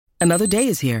Another day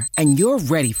is here, and you're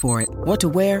ready for it. What to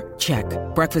wear? Check.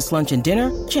 Breakfast, lunch, and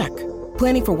dinner? Check.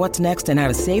 Planning for what's next and how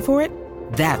to save for it?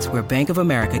 That's where Bank of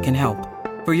America can help.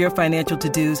 For your financial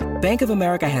to-dos, Bank of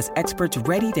America has experts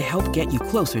ready to help get you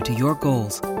closer to your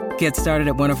goals. Get started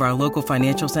at one of our local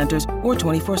financial centers or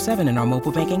 24/7 in our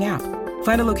mobile banking app.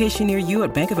 Find a location near you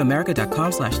at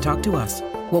bankofamerica.com/talktous.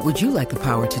 What would you like the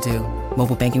power to do?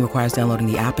 Mobile banking requires downloading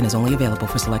the app and is only available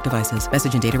for select devices.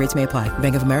 Message and data rates may apply.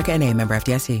 Bank of America N.A., member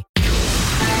FDIC.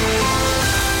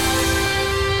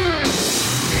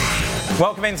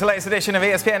 Welcome into the latest edition of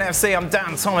ESPN FC. I'm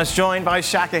Dan Thomas, joined by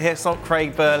Shaka Hislop,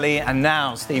 Craig Burley, and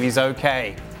now Stevie's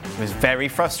okay. He was very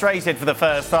frustrated for the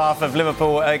first half of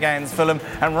Liverpool against Fulham,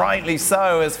 and rightly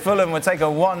so, as Fulham would take a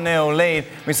 1-0 lead.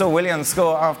 We saw Williams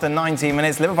score after 19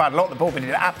 minutes. Liverpool had a lot of the ball, but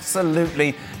did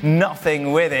absolutely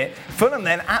nothing with it. Fulham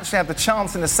then actually had the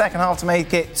chance in the second half to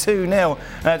make it 2-0.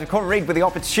 Decore Reid with the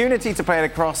opportunity to play it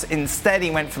across. Instead, he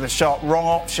went for the shot, wrong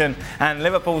option, and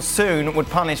Liverpool soon would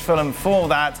punish Fulham for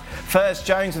that. First,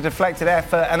 Jones with deflected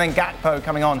effort, and then Gakpo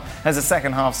coming on as a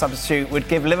second half substitute would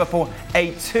give Liverpool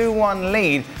a 2-1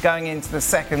 lead going into the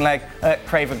second leg at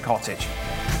Craven Cottage.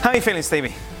 How are you feeling,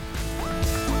 Stevie?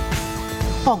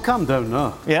 Oh, calm down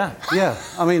now. Yeah. Yeah,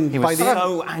 I mean... He was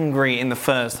so angry in the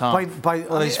first half.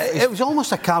 It was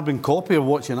almost a carbon copy of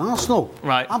watching Arsenal.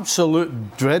 Right.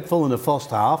 Absolute dreadful in the first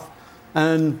half.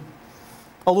 And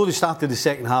although they started the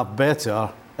second half better,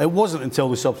 it wasn't until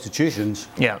the substitutions,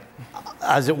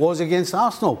 as it was against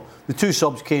Arsenal. The two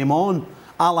subs came on,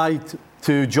 allied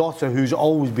to Jota, who's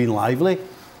always been lively.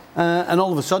 And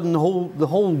all of a sudden, the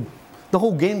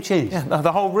whole game changed. Yeah,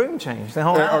 the whole room changed. The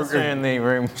whole atmosphere in the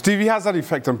room. Stevie has that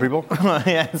effect on people.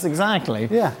 Yes, exactly.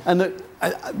 Yeah, and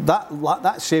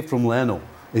that save from Leno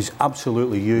is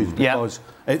absolutely huge because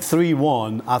at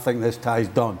 3-1, I think this tie's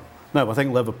done. Now, I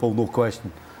think Liverpool, no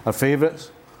question, are favourites,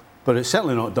 but it's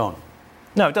certainly not done.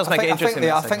 No, it does make it interesting.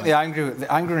 I think the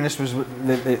angriness was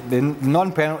the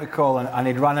non-penalty call, and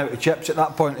he'd run out of chips at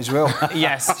that point as well.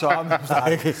 Yes. So I'm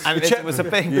like, it was a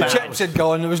big the chips had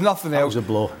gone, there was nothing else. That was a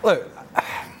blow. Look,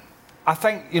 I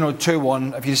think,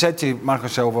 2-1, if you said to Marco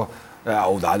Silva,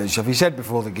 old adage, if he said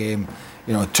before the game,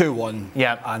 2-1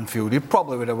 Anfield, he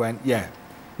probably would have went,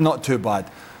 not too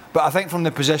bad. But I think from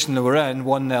the position they were in,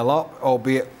 1-0 up,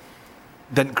 albeit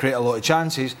didn't create a lot of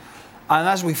chances. And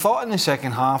as we thought in the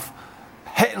second half,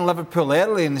 hitting Liverpool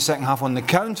early in the second half on the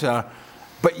counter,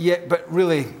 but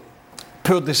really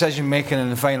poor decision making in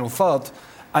the final third,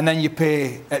 and then you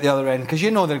pay at the other end because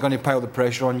they're going to pile the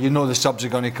pressure on. The subs are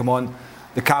going to come on,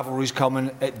 the cavalry's coming.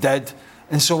 It did,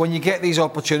 and so when you get these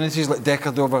opportunities like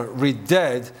Decker Reid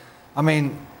did, I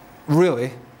mean,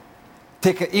 really,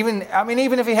 take it. Even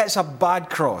if he hits a bad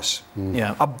cross,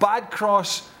 a bad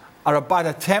cross or a bad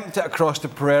attempt at a cross to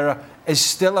Pereira is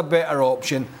still a better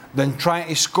option than trying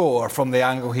to score from the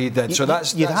angle he did.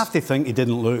 You'd have to think he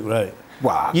didn't look right.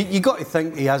 Wow. You got to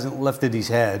think he hasn't lifted his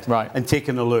head and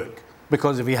taken a look.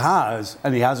 Because if he has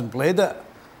and he hasn't played it,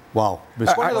 wow.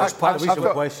 It's one of those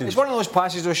passes. It's one of those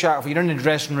passes, though, Shaq. If you're in the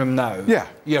dressing room now,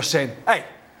 you're saying, "Hey,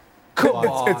 come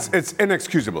on!" It's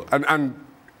inexcusable. And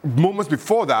moments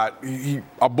before that,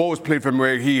 a ball was played from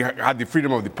where he had the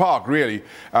freedom of the park, really,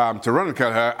 to run and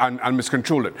kill her and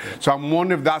miscontrol it. So I'm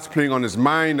wondering if that's playing on his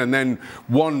mind, and then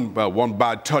one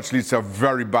bad touch leads to a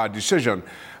very bad decision.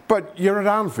 But you're at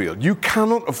Anfield. You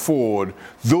cannot afford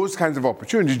those kinds of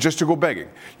opportunities just to go begging.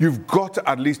 You've got to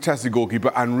at least test the goalkeeper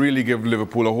and really give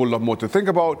Liverpool a whole lot more to think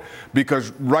about,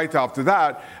 because right after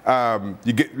that,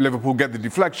 Liverpool get the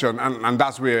deflection, and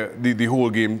that's where the whole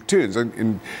game turns.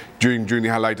 And during the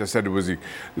highlight, I said it was the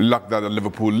luck that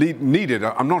Liverpool needed.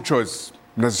 I'm not sure it's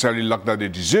necessarily luck that they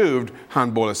deserved,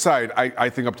 handball aside. I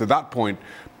think up to that point,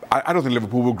 I don't think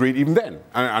Liverpool were great even then.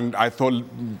 And I thought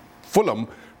Fulham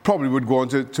probably would go on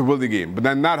to win the game. But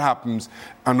then that happens,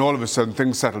 and all of a sudden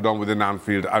things settle down within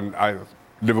Anfield, and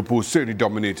Liverpool certainly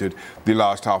dominated the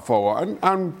last half hour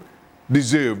and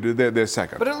deserved their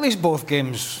second. But at least both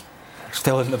games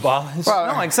still in the balance.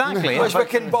 Well, no, exactly. Which we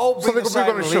can all so we're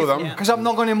going to show them. Because I'm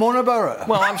not going to moan about it.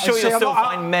 Well, I'm sure you'll still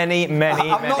find many I'm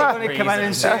not going to come in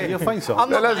and say... You'll find so.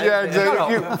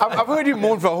 I've heard you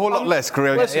moan for a whole lot less,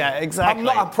 Craig. Yeah, exactly.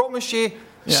 I promise you...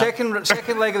 Second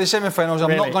leg of the semi-finals,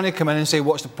 I'm not going to come in and say,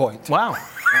 what's the point? Wow.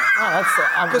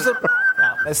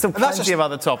 There's still plenty of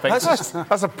other topics.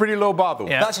 That's a pretty low bar, though.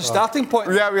 Yeah. That's a starting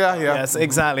point. Yeah. Yes,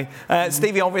 exactly.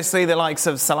 Stevie, obviously, the likes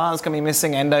of Salah's going to be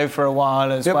missing Endo for a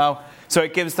while as well. So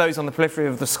it gives those on the periphery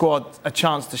of the squad a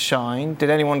chance to shine. Did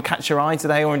anyone catch your eye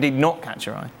today, or indeed not catch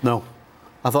your eye? No.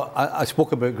 I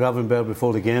spoke about Gravenberg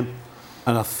before the game,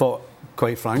 and I thought,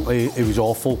 quite frankly, it was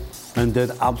awful and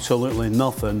did absolutely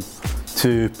nothing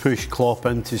to push Klopp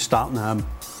into starting him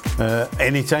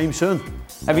anytime soon.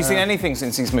 Have you seen anything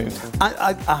since he's moved?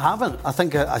 I haven't. I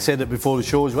think I said it before the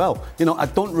show as well. You know, I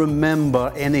don't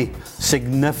remember any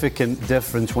significant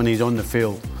difference when he's on the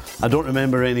field. I don't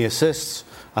remember any assists.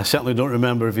 I certainly don't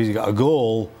remember if he's got a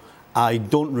goal. I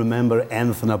don't remember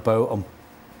anything about him.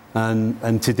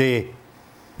 And today,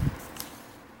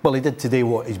 well, he did today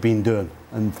what he's been doing,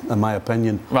 and in my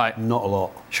opinion, not a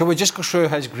lot. Shall we just go through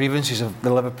his grievances of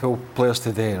the Liverpool players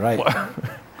today, right?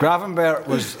 Gravenberch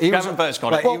was... Gravenberch's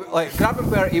got it.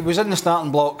 Gravenberch, he was in the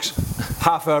starting blocks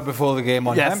half hour before the game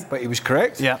on him, but he was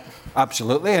correct. Yeah.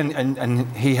 Absolutely, and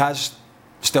he has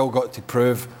still got to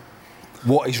prove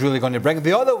what he's really going to bring.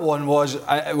 The other one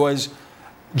was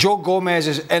Joe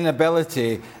Gomez's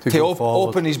inability to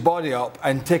open his body up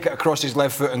and take it across his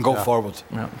left foot and go forward.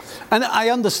 Yeah. And I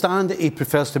understand that he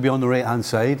prefers to be on the right-hand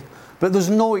side, but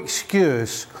there's no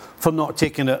excuse for not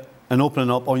taking it and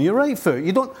opening up on your right foot.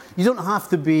 You don't have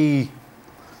to be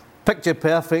picture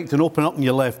perfect and open up on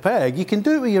your left peg. You can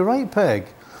do it with your right peg.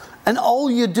 And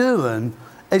all you're doing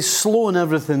is slowing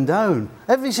everything down.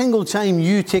 Every single time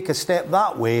you take a step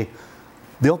that way,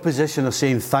 the opposition are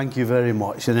saying thank you very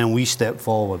much, and then we step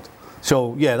forward.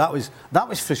 So yeah, that was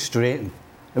frustrating.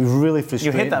 It was really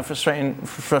frustrating. You hid that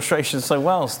frustration so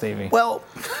well, Stevie. Well,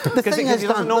 the thing is, you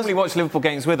don't normally watch Liverpool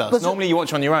games with us. Normally you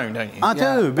watch on your own, don't you? I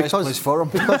do, because when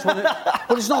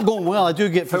it's not going well, I do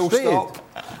get frustrated.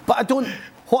 But I don't.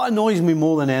 What annoys me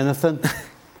more than anything,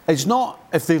 it's not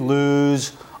if they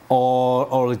lose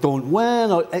or they don't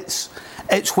win. Or it's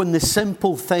when the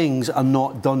simple things are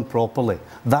not done properly.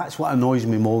 That's what annoys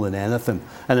me more than anything.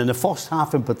 And in the first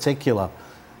half in particular,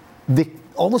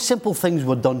 all the simple things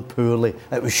were done poorly.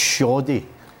 It was shoddy,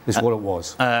 is what it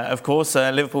was. Of course,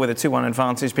 Liverpool with a 2-1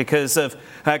 advantage because of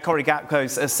Corey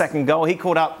Gakpo's second goal. He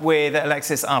caught up with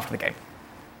Alexis after the game.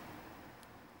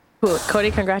 Cool. Cody,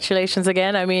 congratulations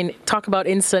again. I mean, talk about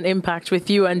instant impact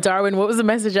with you and Darwin. What was the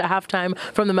message at halftime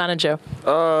from the manager?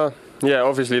 Yeah,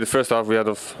 obviously the first half we had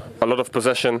a lot of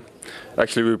possession.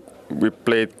 Actually, we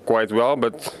played quite well,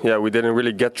 but yeah, we didn't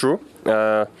really get through.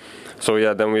 So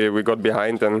yeah, then we got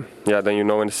behind, and yeah, then in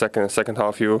the second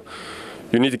half you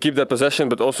need to keep that possession,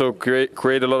 but also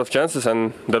create a lot of chances,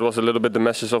 and that was a little bit the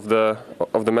message of the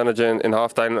manager in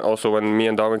halftime. Also when me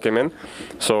and Darwin came in.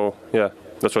 So yeah.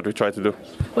 That's what we tried to do.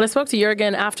 Well, I spoke to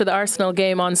Jurgen after the Arsenal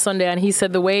game on Sunday, and he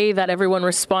said the way that everyone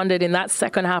responded in that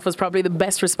second half was probably the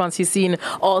best response he's seen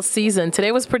all season.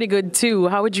 Today was pretty good too.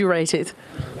 How would you rate it?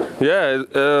 Yeah,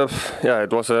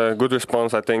 it was a good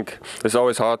response. I think it's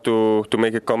always hard to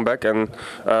make a comeback, and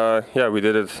we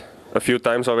did it a few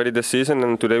times already this season,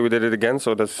 and today we did it again.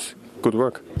 So that's good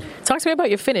work. Talk to me about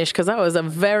your finish, because that was a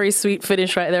very sweet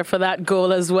finish right there for that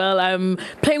goal as well.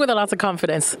 Playing with a lot of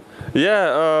confidence.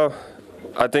 Yeah.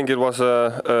 I think it was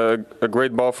a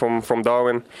great ball from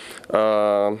Darwin.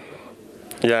 And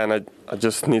I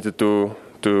just needed to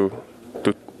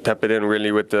tap it in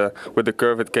really with the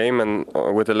curve it came and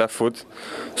with the left foot.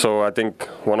 So I think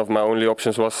one of my only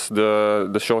options was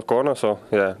the short corner. So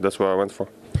yeah, that's where I went for.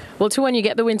 Well, 2-1, you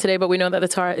get the win today, but we know that the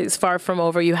target is far from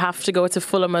over. You have to go to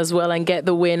Fulham as well and get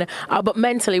the win. But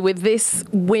mentally, with this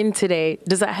win today,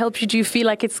 does that help you? Do you feel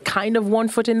like it's kind of one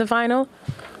foot in the final?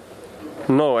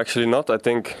 No, actually not. I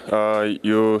think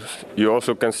you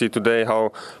also can see today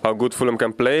how good Fulham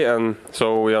can play, and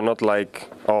so we are not like,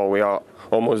 we are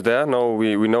almost there. No,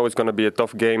 we know it's going to be a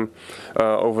tough game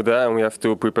over there, and we have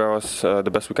to prepare us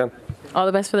the best we can. All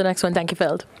the best for the next one. Thank you,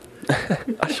 Feld.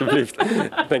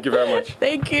 Alsjeblieft. Thank you very much.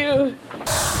 Thank you.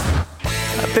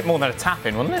 A bit more than a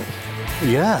tap-in, wasn't it?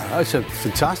 Yeah, that's a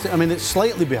fantastic. I mean, it's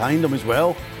slightly behind him as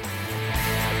well.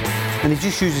 And he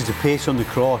just uses the pace on the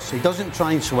cross. He doesn't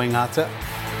try and swing at it.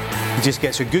 He just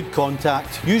gets a good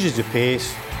contact, uses the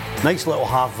pace. Nice little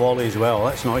half volley as well.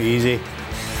 That's not easy.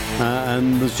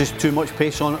 And there's just too much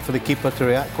pace on it for the keeper to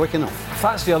react quick enough. If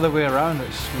that's the other way around,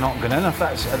 it's not going in.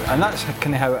 That's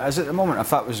kind of how it is at the moment. If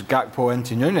that was Gakpo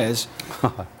into Núñez,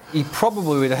 he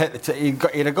probably would have hit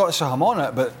he'd have got some on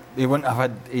it, but he wouldn't have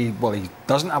had. He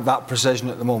doesn't have that precision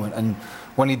at the moment. And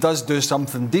when he does do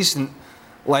something decent,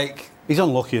 like. He's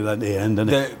unlucky at the end,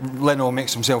 isn't he? Leno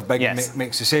makes himself big and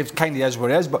makes the saves. Kind of is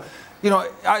where he is. But,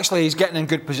 actually he's getting in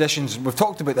good positions. We've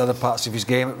talked about the other parts of his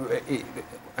game.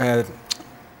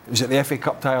 Was it the FA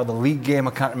Cup tie or the league game?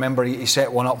 I can't remember. He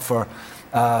set one up for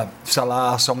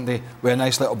Salah, somebody, with a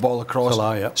nice little ball across.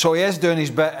 Salah, yeah. So he is doing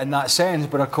his bit in that sense.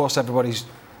 But, of course, everybody's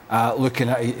looking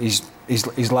at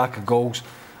his lack of goals.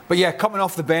 But, yeah, coming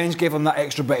off the bench gave him that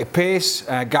extra bit of pace.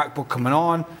 Gakpo coming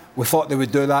on. We thought they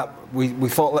would do that. We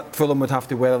thought that Fulham would have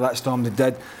to weather that storm. They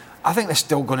did. I think there's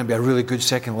still going to be a really good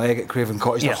second leg at Craven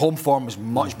Cottage. Their home form is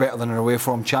much better than their away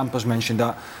form. Champers mentioned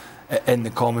that. in the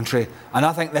commentary. And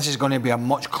I think this is going to be a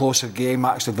much closer game,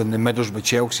 actually, than the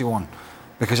Middlesbrough-Chelsea one.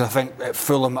 Because I think at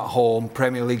Fulham at home,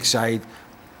 Premier League side,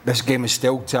 this game is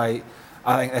still tight.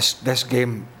 I think this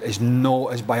game is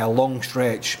by a long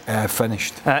stretch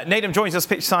finished. Nedum joins us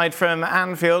pitch side from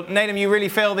Anfield. Nedum, you really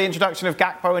feel the introduction of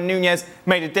Gakpo and Nunez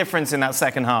made a difference in that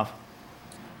second half?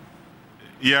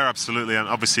 Yeah, absolutely, and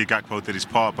obviously Gakpo did his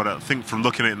part, but I think from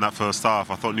looking at it in that first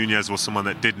half, I thought Nunez was someone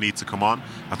that did need to come on.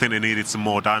 I think they needed some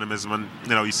more dynamism, and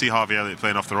you see Harvey Elliott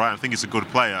playing off the right. I think he's a good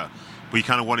player, but you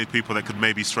kind of wanted people that could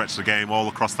maybe stretch the game all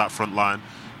across that front line,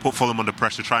 put Fulham under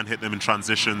pressure, try and hit them in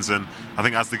transitions, and I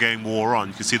think as the game wore on,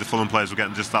 you could see the Fulham players were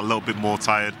getting just that little bit more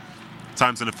tired.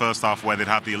 Times in the first half where they'd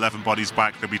have the 11 bodies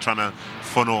back, they'd be trying to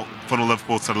funnel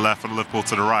Liverpool to the left, funnel Liverpool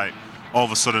to the right. All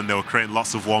of a sudden they were creating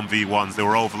lots of 1v1s, they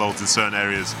were overloads in certain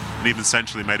areas, and even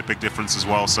centrally made a big difference as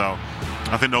well. So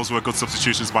I think those were good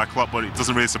substitutions by Klopp, but it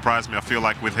doesn't really surprise me. I feel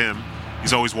like with him,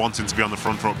 he's always wanting to be on the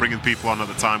front row, bringing people on at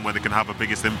the time when they can have a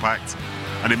biggest impact,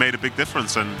 and it made a big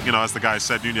difference. And as the guy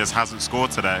said, Nunez hasn't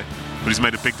scored today, but he's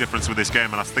made a big difference with this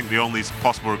game, and I think the only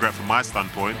possible regret from my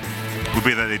standpoint would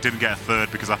be that they didn't get a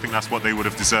third, because I think that's what they would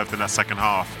have deserved in that second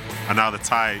half. And now the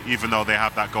tie, even though they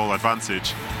have that goal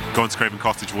advantage, going to Craven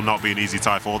Cottage will not be an easy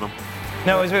tie for them.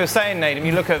 No, as we were saying, Nedum,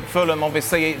 you look at Fulham,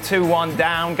 obviously 2-1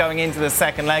 down going into the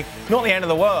second leg. Not the end of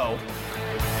the world.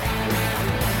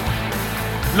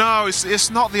 No, it's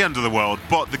not the end of the world,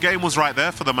 but the game was right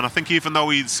there for them. And I think even though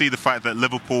we see the fact that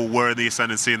Liverpool were in the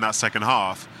ascendancy in that second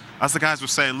half, as the guys were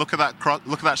saying, look at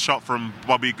that shot from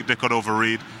Bobby Dickard over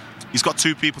Reed. He's got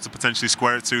two people to potentially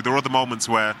square it to. There were other moments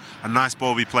where a nice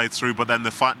ball be played through, but then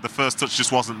the first touch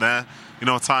just wasn't there.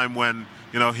 A time when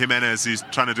Jimenez is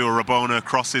trying to do a Rabona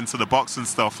cross into the box and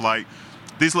stuff. Like,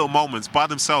 these little moments by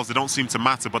themselves, they don't seem to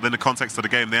matter, but in the context of the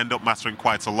game, they end up mattering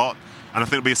quite a lot. And I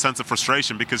think it'll be a sense of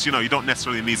frustration because you don't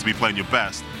necessarily need to be playing your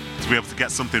best to be able to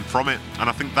get something from it. And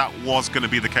I think that was going to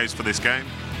be the case for this game.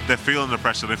 They're feeling the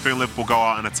pressure, they're feeling Liverpool go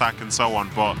out and attack and so on,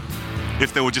 but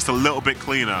if they were just a little bit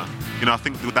cleaner, I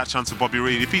think with that chance of Bobby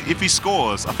Reed, if he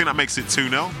scores, I think that makes it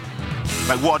 2-0.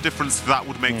 Like, what a difference that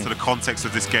would make to the context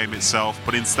of this game itself.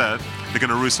 But instead, they're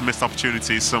going to lose some missed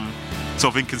opportunities, some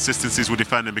sort of inconsistencies with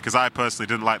defending, because I personally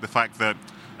didn't like the fact that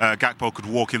Gakpo could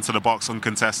walk into the box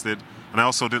uncontested. And I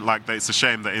also didn't like that it's a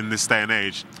shame that in this day and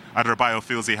age, Adebayo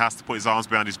feels he has to put his arms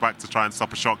behind his back to try and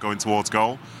stop a shot going towards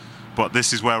goal. But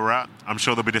this is where we're at. I'm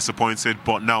sure they'll be disappointed,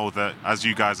 but know that, as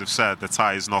you guys have said, the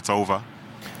tie is not over.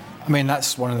 I mean,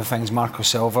 that's one of the things Marco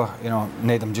Silva,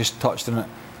 Nedum just touched on it.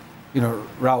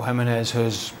 Raul Jimenez,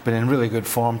 who's been in really good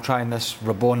form, trying this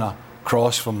Rabona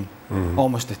cross from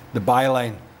almost the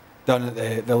byline down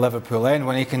at the Liverpool end,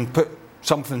 when he can put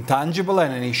something tangible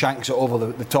in and he shanks it over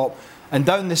the top. And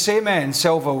down the same end,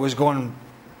 Silva was going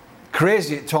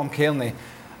crazy at Tom Cairney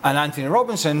and Anthony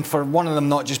Robinson for one of them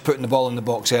not just putting the ball in the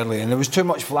box early. And there was too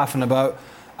much flapping about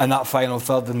in that final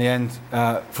third in the end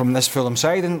from this Fulham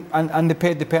side, and they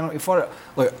paid the penalty for it.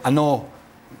 Look, I know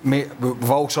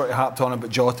we've all sort of harped on about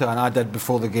Jota, and I did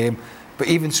before the game, but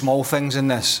even small things in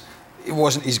this, it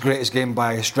wasn't his greatest game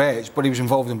by a stretch, but he was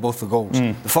involved in both the goals.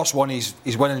 The first one,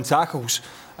 he's winning tackles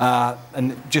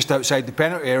and just outside the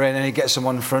penalty area, and then he gets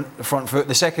someone on the front foot.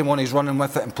 The second one, he's running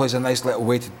with it and plays a nice little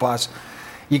weighted pass.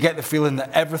 You get the feeling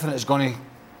that everything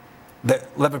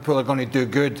that Liverpool are going to do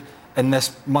good in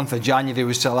this month of January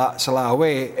with Salah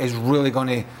away is really going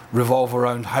to revolve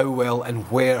around how well and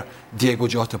where Diogo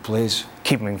Jota plays.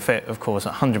 Keeping him fit, of course,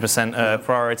 100%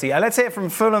 priority. Let's hear from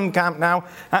Fulham camp now.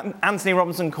 Anthony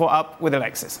Robinson caught up with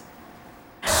Alexis.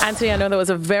 Anthony, I know that was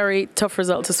a very tough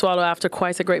result to swallow after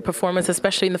quite a great performance,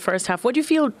 especially in the first half. What do you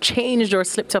feel changed or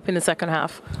slipped up in the second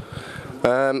half?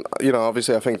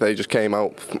 Obviously I think they just came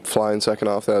out flying second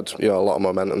half. They had, a lot of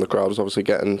momentum. The crowd was obviously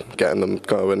getting them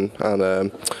going, and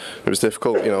it was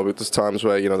difficult. There's times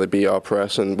where they beat our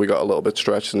press and we got a little bit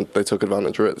stretched, and they took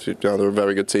advantage of it. They're a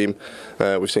very good team.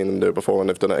 We've seen them do it before and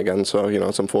they've done it again. So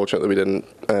it's unfortunate that we didn't,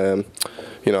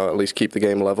 at least keep the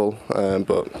game level.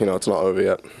 But it's not over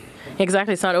yet.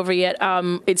 Exactly, it's not over yet.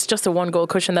 It's just a one-goal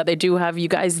cushion that they do have. You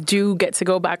guys do get to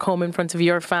go back home in front of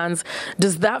your fans.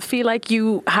 Does that feel like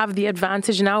you have the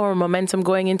advantage now, or momentum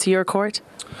going into your court?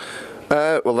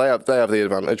 Well, they have the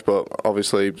advantage, but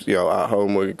obviously, at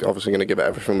home we're obviously going to give it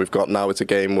everything we've got. Now it's a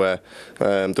game where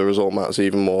the result matters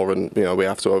even more, and we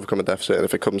have to overcome a deficit. And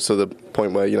if it comes to the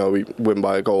point where we win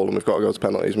by a goal and we've got to go to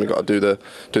penalties and we've got to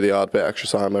do the hard bit, extra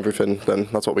time, everything, then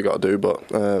that's what we got to do. But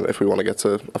if we want to get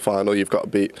to a final, you've got to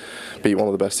beat one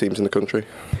of the best teams in the country.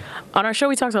 On our show,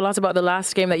 we talked a lot about the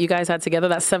last game that you guys had together,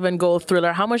 that 7-goal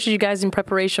thriller. How much did you guys, in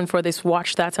preparation for this,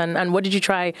 watch that, and what did you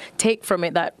take from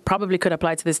it that probably could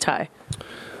apply to this tie?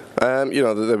 You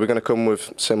know, they were going to come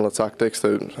with similar tactics.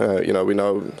 You know, we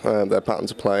know their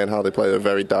patterns of play and how they play. They're a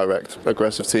very direct,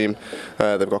 aggressive team.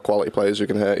 They've got quality players who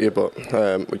can hurt you, but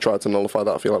we tried to nullify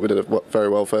that. I feel like we did it very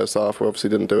well first half. We obviously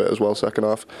didn't do it as well second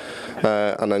half,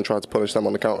 and then tried to punish them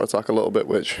on the counter attack a little bit,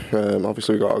 which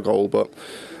obviously we got our goal, but.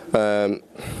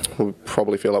 We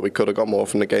probably feel like we could have got more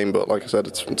from the game, but like I said,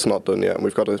 it's not done yet, and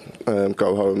we've got to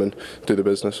go home and do the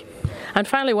business. And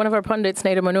finally, one of our pundits,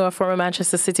 Nathan Manu, a former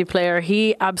Manchester City player,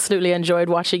 he absolutely enjoyed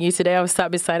watching you today. I was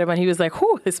sat beside him and he was like,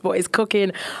 "Whoo, this boy is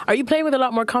cooking." Are you playing with a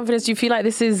lot more confidence? Do you feel like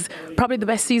this is probably the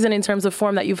best season in terms of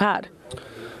form that you've had?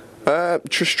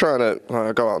 Just trying to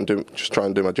go out and try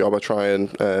and do my job. I try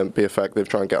and be effective,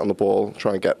 try and get on the ball,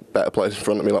 try and get better players in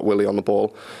front of me like Willie on the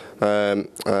ball, and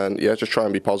yeah, just try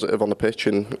and be positive on the pitch.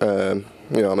 And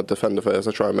you know, I'm a defender first.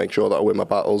 I try and make sure that I win my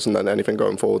battles, and then anything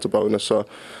going forward's a bonus. So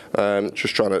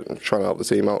just trying to help the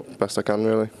team out best I can,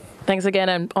 really. Thanks again,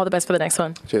 and all the best for the next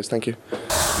one. Cheers, thank you.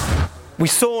 We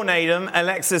saw Nathan,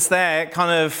 Alexis there,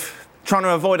 kind of trying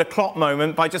to avoid a Klopp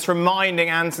moment by just reminding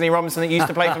Anthony Robinson that he used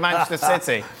to play for Manchester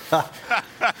City.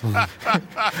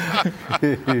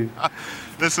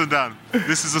 Listen, Dan,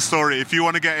 this is a story. If you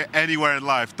want to get anywhere in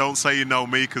life, don't say you know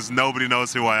me, because nobody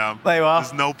knows who I am. There you are.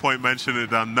 There's no point mentioning it,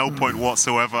 Dan. No point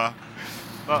whatsoever.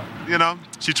 But, you know,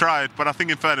 she tried. But I think,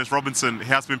 in fairness, Robinson, he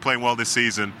has been playing well this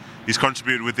season. He's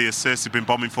contributed with the assists. He's been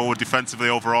bombing forward defensively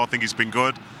overall. I think he's been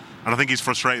good. And I think he's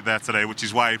frustrated there today, which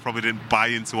is why he probably didn't buy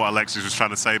into what Alexis was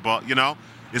trying to say. But, you know,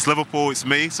 it's Liverpool, it's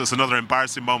me, so it's another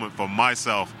embarrassing moment for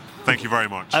myself. Thank you very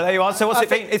much. There you are. So what's it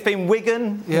been? It's been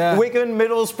Wigan,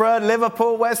 Middlesbrough,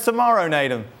 Liverpool. Where's tomorrow,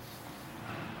 Nathan?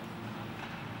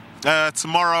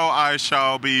 Tomorrow I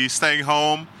shall be staying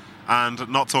home and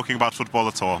not talking about football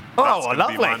at all. Oh,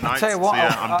 lovely. I'll tell you what, so,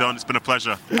 yeah, I'm done. It's been a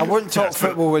pleasure. I wouldn't talk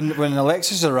football when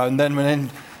Alexis is around then,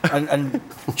 and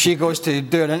she goes to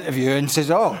do an interview and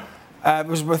says, it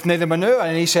was with Nathan Manu,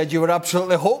 and he said you were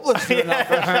absolutely hopeless.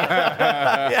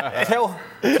 Tell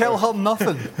him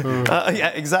nothing. Yeah,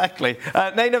 exactly.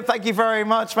 Nathan, thank you very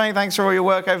much, mate. Thanks for all your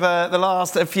work over the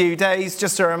last few days.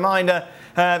 Just a reminder,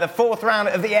 the fourth round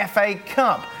of the FA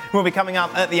Cup will be coming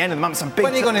up at the end of the month.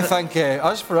 When are you going to thank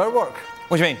us for our work?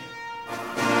 What do you mean?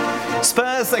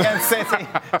 Spurs against City,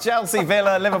 Chelsea,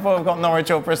 Villa, Liverpool have got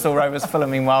Norwich or Bristol Rovers, Fulham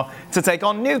meanwhile to take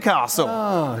on Newcastle.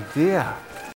 Oh dear.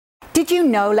 Did you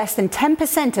know less than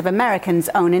 10% of Americans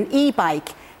own an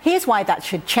e-bike? Here's why that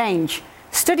should change.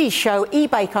 Studies show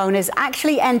e-bike owners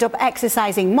actually end up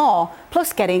exercising more,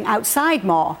 plus getting outside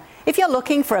more. If you're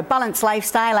looking for a balanced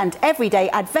lifestyle and everyday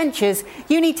adventures,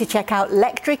 you need to check out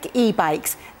Lectric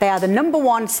e-bikes. They are the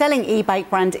 #1 selling e-bike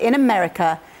brand in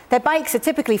America. Their bikes are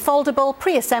typically foldable,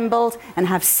 pre-assembled, and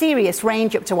have serious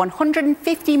range up to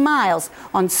 150 miles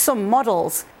on some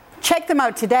models. Check them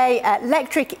out today at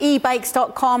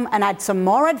lectricebikes.com and add some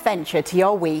more adventure to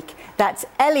your week. That's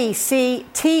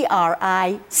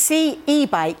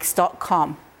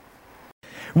lectricebikes.com.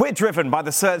 We're driven by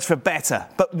the search for better,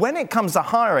 but when it comes to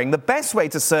hiring, the best way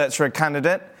to search for a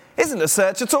candidate isn't to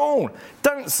search at all.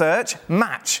 Don't search,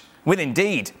 match with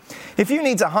Indeed. If you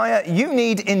need to hire, you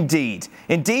need Indeed.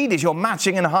 Indeed is your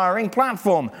matching and hiring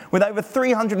platform with over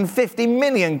 350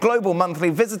 million global monthly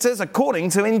visitors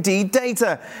according to Indeed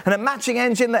data, and a matching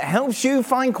engine that helps you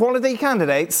find quality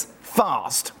candidates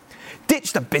fast.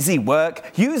 Ditch the busy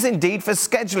work. Use Indeed for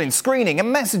scheduling, screening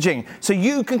and messaging so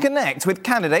you can connect with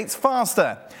candidates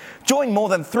faster. Join more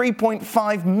than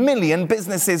 3.5 million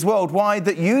businesses worldwide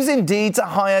that use Indeed to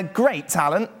hire great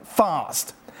talent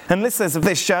fast. And listeners of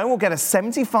this show will get a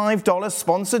 $75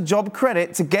 sponsored job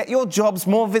credit to get your jobs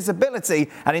more visibility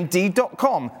at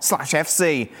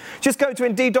Indeed.com/FC. Just go to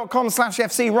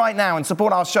Indeed.com/FC right now and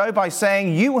support our show by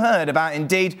saying you heard about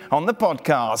Indeed on the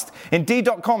podcast.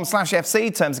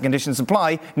 Indeed.com/FC, terms and conditions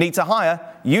apply. Need to hire?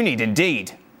 You need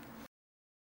Indeed.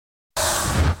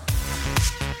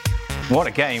 What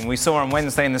a game we saw on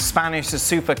Wednesday in the Spanish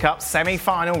Super Cup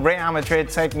semi-final. Real Madrid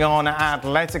taking on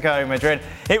Atletico Madrid.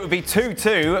 It would be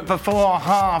 2-2 before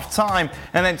half-time,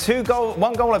 and then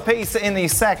one goal apiece in the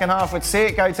second half would see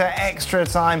it go to extra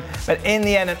time. But in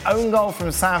the end, an own goal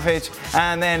from Savage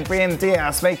and then Brahim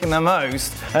Diaz making the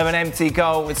most of an empty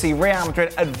goal would see Real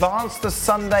Madrid advance to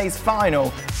Sunday's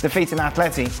final, defeating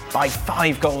Atleti by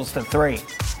 5-3.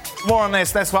 More on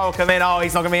this, let's welcome in. Oh,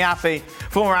 he's not going to be happy.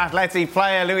 Former Atleti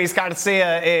player Luis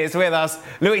Garcia is with us.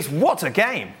 Luis, what a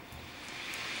game.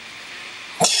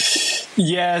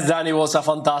 Yes, Danny, was a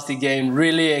fantastic game.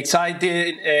 Really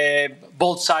exciting.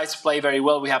 Both sides play very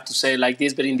well, we have to say it like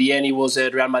this. But in the end, it was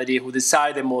Real Madrid who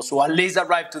decided most, or at least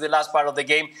arrived to the last part of the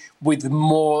game with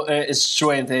more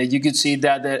strength. You could see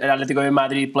that the Atletico de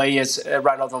Madrid players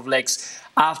ran out of legs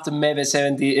after maybe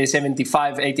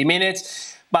 75, 80 minutes.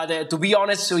 But to be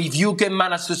honest, so if you can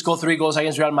manage to score 3 goals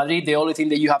against Real Madrid, the only thing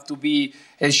that you have to be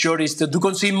sure is to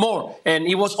concede more. And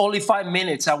it was only 5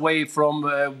 minutes away from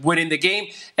winning the game.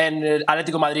 And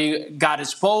Atletico Madrid got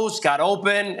exposed, got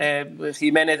open.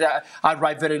 Jimenez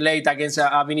arrived very late against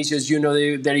Vinicius. You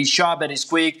know that he's sharp and he's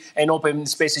quick, and open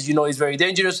spaces, you know, he's very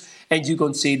dangerous. And you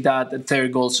concede that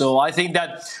 3rd goal. So I think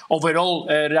that overall,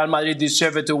 Real Madrid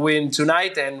deserved to win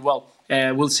tonight. And well,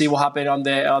 we'll see what happened on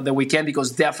the weekend,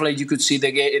 because definitely you could see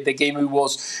the game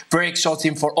was very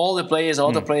exhausting for all the players. A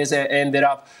lot of players ended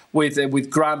up with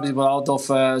cramps, with a lot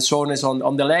of soreness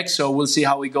on the legs. So we'll see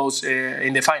how it goes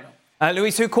in the final.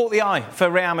 Luis, who caught the eye for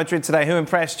Real Madrid today? Who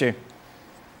impressed you?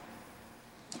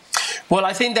 Well,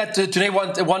 I think that today,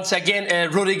 once again,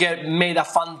 Rudiger made a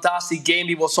fantastic game.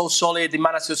 He was so solid. He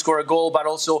managed to score a goal, but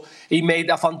also he made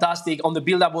a fantastic, on the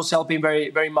build-up, was helping very,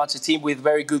 very much the team with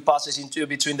very good passes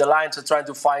between the lines, so trying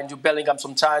to find Bellingham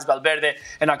sometimes, Valverde,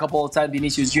 and a couple of times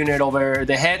Vinicius Junior over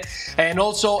the head. And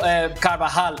also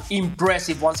Carvajal,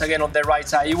 impressive once again on the right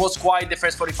side. It was quiet the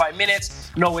first 45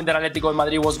 minutes, knowing that Atletico de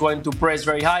Madrid was going to press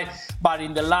very high. But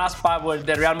in the last part, where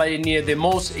the Real Madrid needed the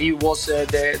most, he was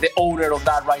the owner of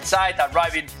that right side.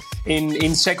 Arriving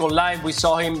in second line, we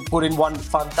saw him putting one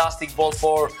fantastic ball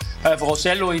for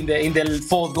Joselu in the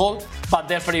 4th goal, but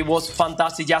definitely was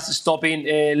fantastic, just stopping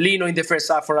Lino in the first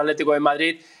half for Atletico de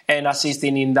Madrid and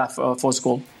assisting in that 4th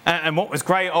goal. And what was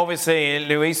great, obviously,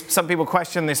 Luis, some people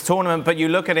question this tournament, but you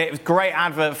look at it, it was a great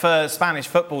advert for Spanish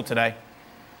football today.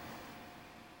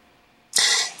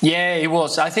 Yeah, it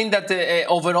was. I think that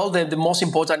overall the most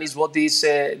important is what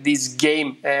this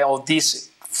game or this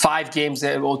 5 games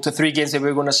or to 3 games that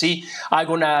we're going to see are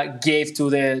going to give to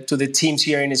the teams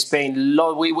here in Spain.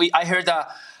 I heard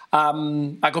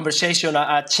a conversation,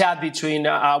 a chat between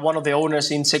one of the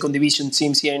owners in second division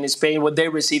teams here in Spain, where they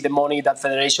receive the money that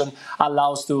federation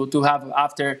allows to have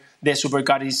after the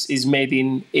Supercard is made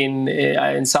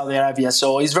in Saudi Arabia.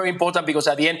 So it's very important, because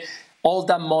at the end, all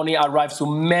that money arrives to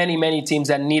many, many teams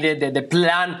that needed the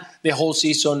plan the whole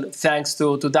season, thanks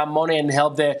to that money, and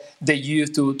help the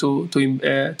youth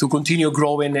to continue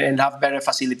growing and have better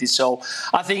facilities. So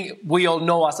I think we all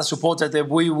know as a supporter that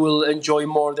we will enjoy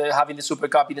more having the Super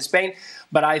Cup in Spain.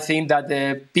 But I think that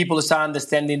the people start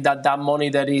understanding that money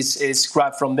that is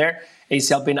grabbed from there is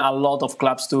helping a lot of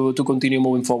clubs to continue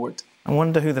moving forward. I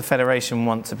wonder who the federation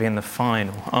wants to be in the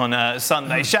final on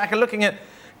Sunday. Shaka, looking at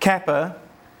Kepa,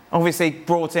 obviously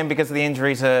brought in because of the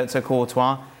injury to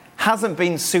Courtois. Hasn't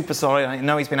been super solid. I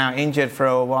know he's been out injured for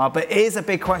a while, but it is a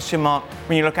big question mark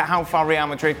when you look at how far Real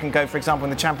Madrid can go, for example, in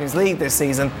the Champions League this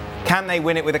season. Can they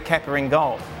win it with a Kepa in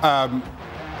goal? The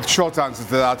short answer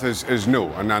to that is no,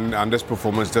 and this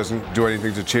performance doesn't do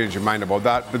anything to change your mind about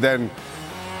that. But then,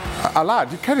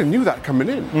 lad, you kind of knew that coming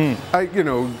in.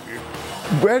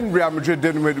 When Real Madrid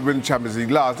didn't win the Champions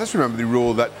League last, let's remember the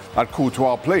role that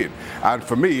Courtois played. And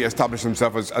for me, established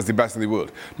himself as the best in the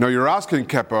world. Now, you're asking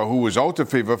Kepa, who was out of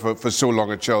favour for so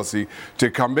long at Chelsea, to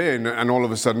come in and all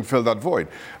of a sudden fill that void.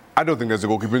 I don't think there's a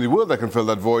goalkeeper in the world that can fill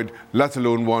that void, let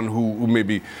alone one who may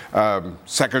be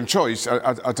second choice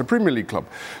at a Premier League club.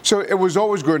 So it was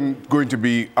always going to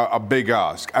be a big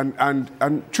ask.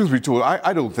 And truth be told,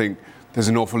 I don't think there's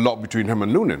an awful lot between him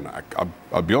and Lunin.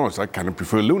 I'll be honest, I kind of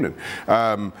prefer Lunin.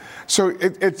 So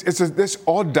it's this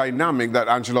odd dynamic that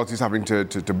Ancelotti's having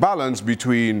to balance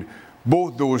between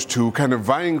both those two kind of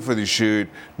vying for the shirt,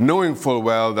 knowing full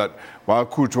well that while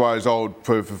Courtois is out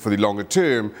for the longer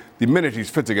term, the minute he's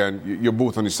fit again, you're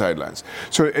both on the sidelines.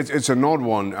 So it's an odd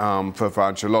one for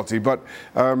Ancelotti, but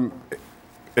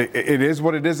it is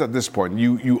what it is at this point.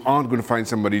 You aren't going to find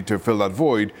somebody to fill that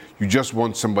void. You just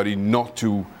want somebody not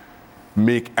to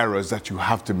make errors that you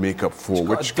have to make up for, which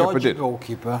Kepa did. He's got a dodgy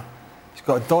goalkeeper, he's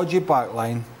got a dodgy back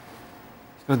line,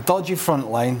 he's got a dodgy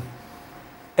front line,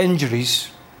 injuries,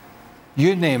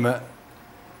 you name it,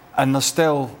 and they're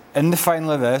still in the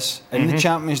final of this, in the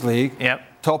Champions League,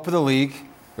 top of the league.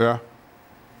 Yeah.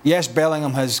 Yes,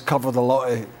 Bellingham has covered a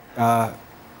lot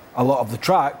of the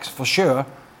tracks for sure,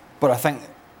 but I think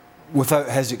without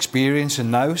his experience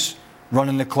in Nous,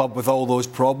 running the club with all those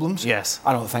problems,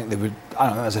 I don't think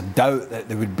there's a doubt that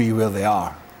they would be where they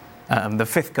are. The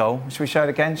 5th goal, which we showed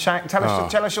again. Shaq,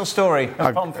 tell us your story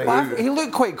of Pompey. He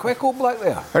looked quite quick, old Black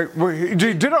there. Well, he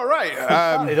did all right.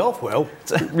 Started off well.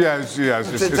 Yes.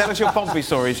 Tell us your Pompey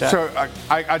story, Shaq. So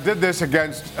I did this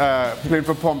against, playing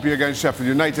for Pompey against Sheffield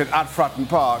United at Fratton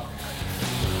Park.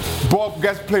 Bob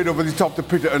gets played over the top to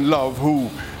Peter and Love, who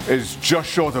is just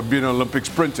short of being an Olympic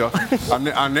sprinter.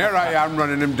 and there I am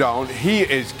running him down. He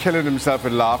is killing himself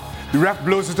in laugh. The ref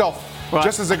blows it off. Right.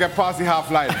 Just as I get past the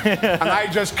half line. And I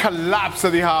just collapsed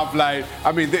at the half line.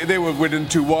 I mean, they were winning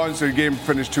 2-1, so the game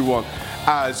finished 2-1.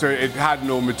 So it had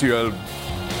no material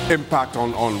impact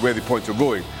on where the points were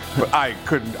going. But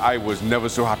I was never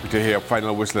so happy to hear a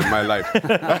final whistle in my life.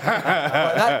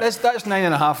 That's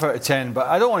 9.5 out of 10, but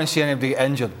I don't want to see anybody get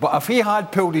injured. But if he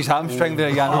had pulled his hamstring there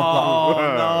again,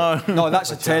 no,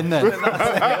 that's a 10 then.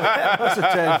 That's a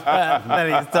 10.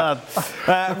 Then he's done.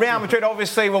 Real Madrid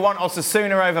obviously will want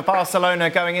Osasuna over Barcelona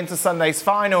going into Sunday's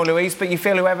final, Luis, but you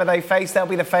feel whoever they face, they'll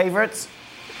be the favourites?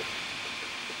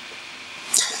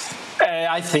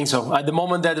 I think so. At the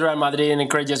moment that Real Madrid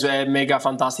encourages make a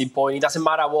fantastic point, it doesn't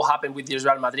matter what happened with this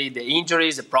Real Madrid, the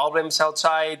injuries, the problems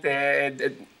outside,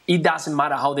 it doesn't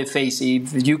matter how they face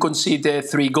it. If you concede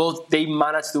 3 goals, they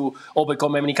manage to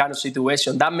overcome any kind of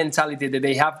situation. That mentality that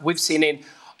they have, we've seen it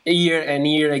year and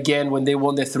year again when they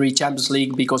won the 3 Champions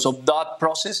League. Because of that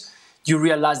process, you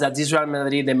realize that this Real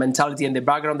Madrid, the mentality and the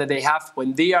background that they have,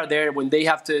 when they are there, when they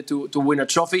have to win a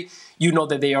trophy, you know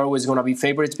that they are always going to be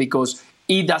favorites, because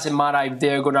it doesn't matter if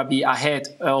they're going to be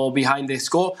ahead or behind the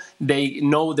score. They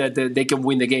know that they can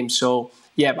win the game. So,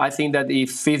 yeah, I think that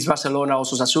if it's Barcelona or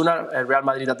Osasuna, Real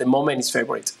Madrid at the moment is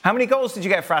favorite. How many goals did you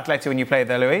get for Atleti when you played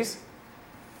there, Luis?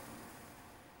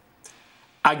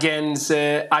 Against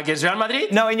Real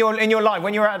Madrid? No, in your life.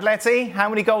 When you were at Atleti, how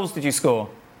many goals did you score?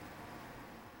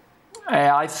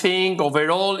 I think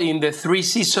overall in the 3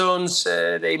 seasons,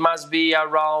 they must be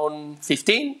around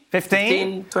 15?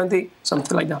 15, 20,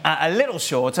 something like that. A little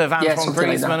short of Antoine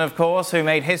Griezmann, like of course, who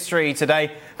made history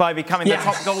today by becoming the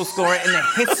top goal scorer in the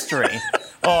history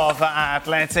of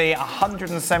Atleti.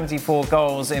 174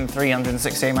 goals in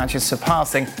 368 matches,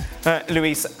 surpassing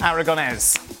Luis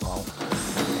Aragonés. Wow.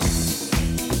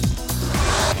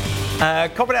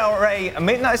 Copa del Rey,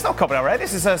 no, it's not Copa del Rey,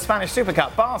 this is a Spanish Super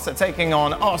Cup. Barca taking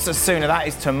on Osasuna, that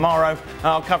is tomorrow.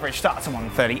 Our coverage starts at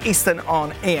 1:30 Eastern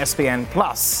on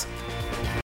ESPN+.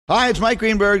 Hi, it's Mike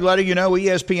Greenberg letting you know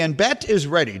ESPN Bet is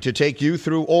ready to take you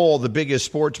through all the biggest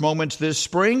sports moments this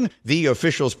spring. The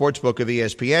official sportsbook of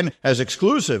ESPN has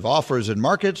exclusive offers and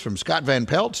markets from Scott Van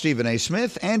Pelt, Stephen A.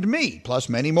 Smith, and me, plus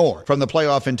many more. From the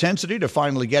playoff intensity to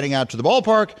finally getting out to the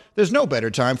ballpark, there's no better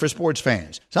time for sports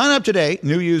fans. Sign up today.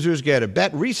 New users get a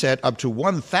bet reset up to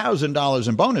 $1,000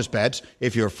 in bonus bets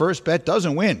if your first bet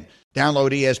doesn't win.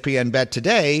 Download ESPN Bet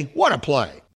today. What a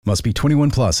play. Must be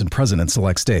 21 plus and present in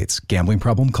select states. Gambling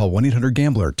problem? Call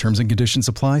 1-800-GAMBLER. Terms and conditions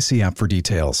apply. See app for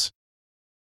details.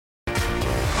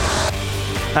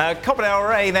 Copa del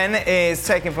Rey then is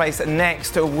taking place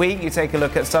next week. You take a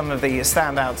look at some of the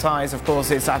standout ties. Of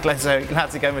course, it's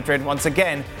Atletico Madrid once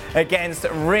again against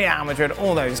Real Madrid.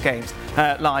 All those games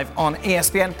live on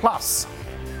ESPN+.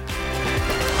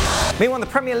 Meanwhile, the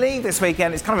Premier League this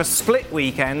weekend is kind of a split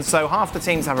weekend, so half the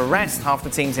teams have a rest, half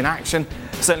the teams in action.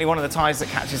 Certainly one of the ties that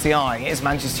catches the eye is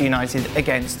Manchester United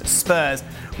against Spurs.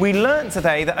 We learned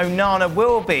today that Onana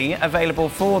will be available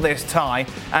for this tie,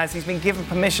 as he's been given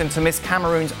permission to miss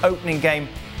Cameroon's opening game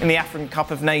in the African Cup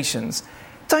of Nations.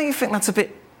 Don't you think that's a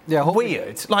bit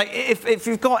weird? Like, if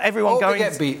you've got everyone going...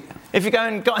 get beat. If you go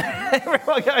and got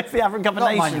everyone going to the African Cup of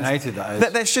Nations... Man United, that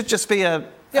is. There should just be a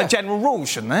general rule,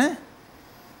 shouldn't there?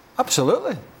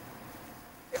 Absolutely.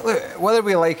 Look, whether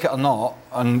we like it or not,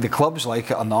 and the clubs like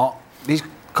it or not, these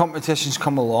competitions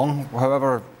come along,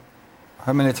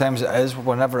 how many times it is,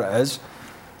 whenever it is,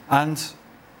 and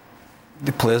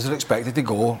the players are expected to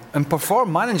go and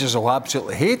perform. Managers will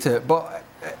absolutely hate it, but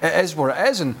it is what it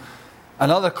is, and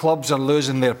other clubs are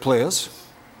losing their players.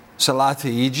 Salah to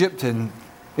Egypt, and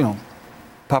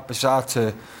Pape Sarr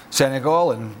to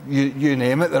Senegal, and you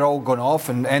name it, they're all gone off,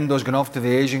 and Endo's gone off to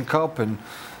the Asian Cup, and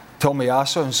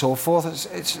Tomiyasu and so forth.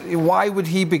 Why would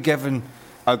he be given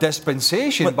a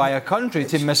dispensation by a country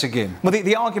to miss a game? Well,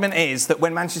 the argument is that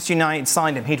when Manchester United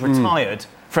signed him, he'd retired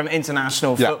from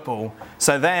international football.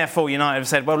 So therefore, United have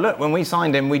said, well, look, when we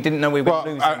signed him, we didn't know we were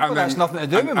losing. Well, that's nothing to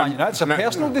do with Man United. It's a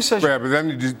personal decision. Yeah, but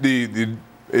then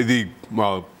the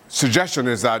suggestion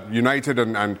is that United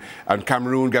and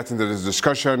Cameroon get into this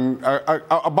discussion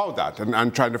about that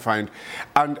and trying to find...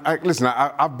 And listen,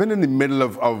 I've been in the middle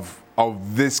of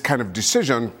this kind of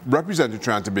decision representing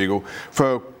Trinidad and Tobago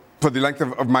for the length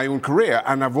of my own career,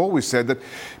 and I've always said that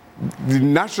the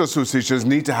national associations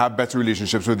need to have better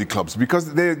relationships with the clubs,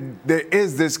 because there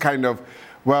is this kind of,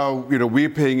 well, we're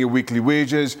paying you weekly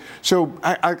wages. So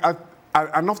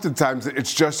and oftentimes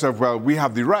it's just of, well, we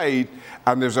have the right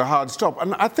and there's a hard stop.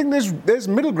 And I think there's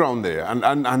middle ground there.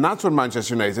 And that's what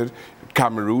Manchester United,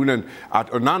 Cameroon, and at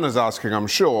Onana's asking, I'm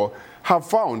sure, have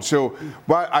found. So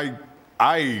while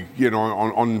I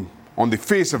on the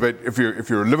face of it, if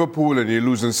you're Liverpool and you're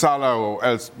losing Salah or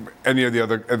else any of the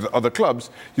other clubs,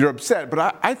 you're upset.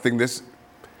 But I think this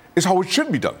is how it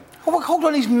should be done. Oh, hold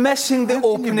on, he's missing the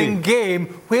opening game.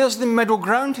 Where's the middle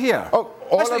ground here?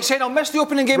 That's like saying I'll miss the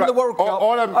opening game of the World Cup.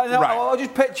 I'll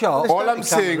just pitch off. All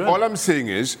I'm saying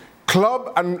is,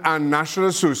 club and national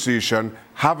association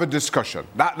have a discussion.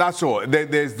 That's all.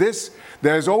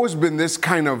 There's always been this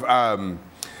kind of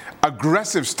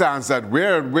aggressive stance that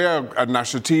we're a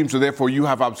national team, so therefore you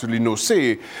have absolutely no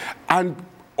say. And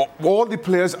all the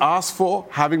players ask for,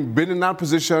 having been in that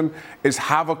position, is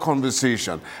have a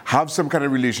conversation, have some kind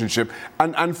of relationship,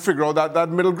 and figure out that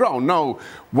middle ground. Now,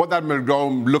 what that middle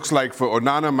ground looks like for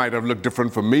Onana might have looked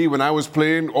different for me when I was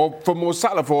playing, or for Mo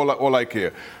Salah, for all I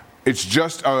care. It's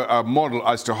just a model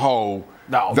as to how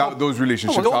those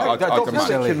relationships are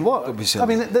managed. What? I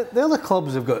mean, the other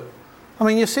clubs have got... I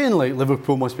mean, you're saying like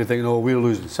Liverpool must be thinking, oh, we're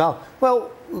losing Salah.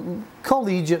 Well, call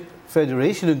the Egypt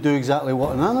Federation and do exactly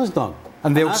what Onana's done.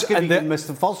 And they'll miss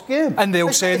the first game. And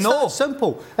they'll say it's no. That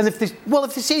simple. And if they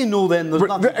say no, then there's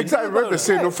nothing. Exactly right. They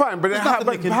say no, fine. But have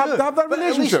that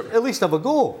relationship. At least have a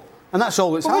go. And that's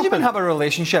all that's happened. What do you mean have a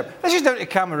relationship? This is down to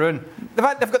Cameroon. They've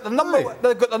got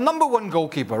the number one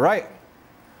goalkeeper, right?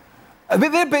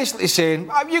 They're basically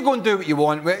saying, you go and do what you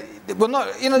want. We're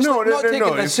not, not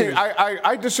taking this serious.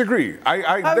 I disagree.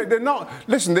 They're not.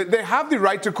 Listen, they have the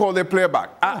right to call their player back.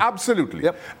 Absolutely.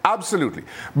 Yep. Absolutely.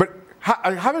 But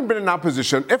having been in that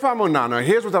position, if I'm Onana,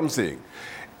 here's what I'm saying.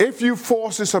 If you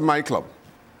force this on my club,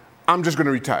 I'm just going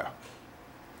to retire.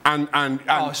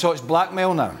 So it's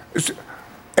blackmail now?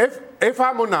 If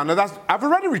I'm Onana, I've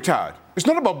already retired. It's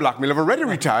not about blackmail. I've already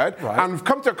retired and I've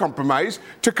come to a compromise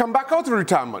to come back out of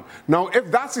retirement. Now,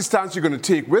 if that's the stance you're going to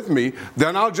take with me,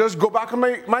 then I'll just go back on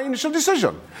my initial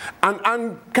decision.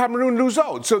 And Cameroon lose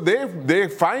out. So they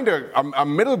find a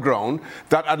middle ground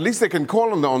that at least they can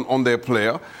call on their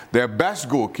player, their best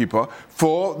goalkeeper,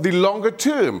 for the longer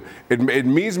term. It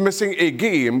means missing a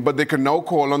game, but they can now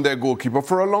call on their goalkeeper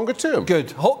for a longer term.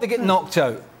 Good. Hope they get knocked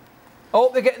out.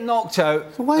 They get knocked out,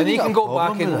 and he can go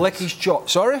back and lick his chop.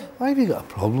 Sorry? Why have you got a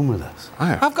problem with this?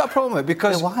 I've got a problem with it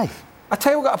because... why? I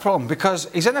tell you I've got a problem, because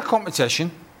he's in a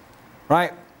competition,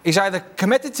 right? He's either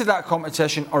committed to that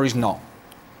competition or he's not.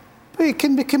 But he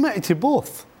can be committed to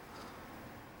both.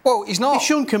 Well, he's not. He's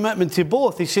shown commitment to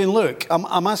both. He's saying, look,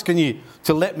 I'm asking you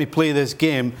to let me play this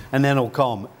game and then I'll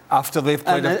come. After they've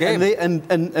played a game.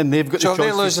 And they've got the choice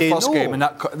to say no. So they lose the first game, and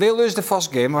they lose the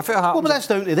first game, if it happens... Well, but that's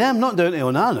down to them, not down to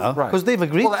Onana, because they've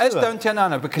agreed to it. Well, it is down to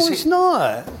Onana, because... Well, it's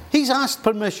not. He's asked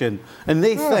permission, and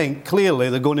they think, clearly,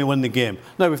 they're going to win the game.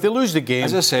 Now, if they lose the game,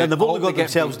 then they've only got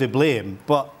themselves to blame,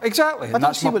 but... Exactly, and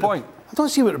that's my point. I don't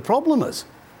see what the problem is.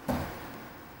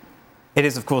 It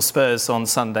is, of course, Spurs on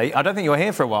Sunday. I don't think you're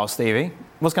here for a while, Stevie.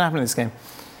 What's going to happen in this game?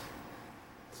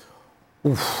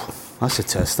 Oof, that's a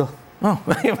tester. Oh,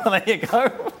 well, there you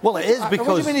go. Well, it is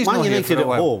because Man United at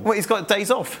home. Well, he's got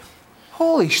days off.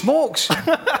 Holy smokes! Him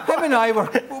and I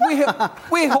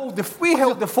we held the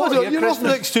fort here. You're off the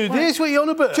next 2 days. What are you on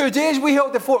about? 2 days we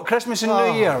held the fort, Christmas and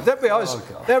New Year. There we us.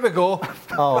 There we go.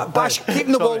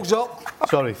 Keeping the balls up.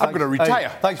 Sorry, I'm going to retire.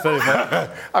 Hey, thanks very much.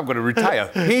 I'm going to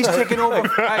retire. He's taking over.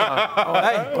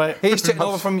 He's taking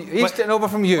over from. He's taking over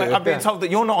from you. I'm being told that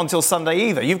you're not until Sunday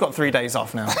either. You've got 3 days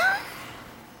off now.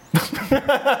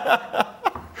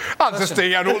 I'll just stay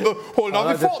here and hold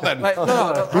on the fort then. Hold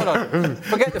on.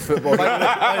 Forget the football.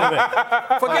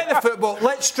 Forget the football.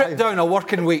 Let's strip down a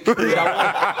working week. Let's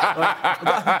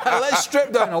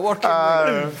strip down a working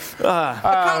week. I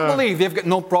can't believe they've got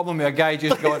no problem with a guy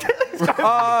just going,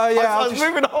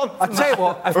 moving on. I'll tell you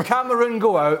what, if Cameroon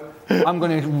go out, I'm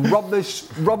going to rub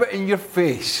it in your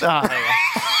face.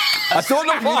 I don't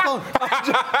know what. What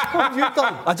have you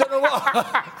done? I don't know what.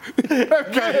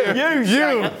 Okay, you're in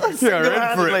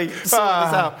for it. This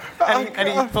out.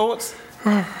 Any thoughts?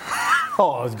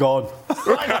 Oh, it's gone.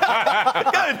 Good.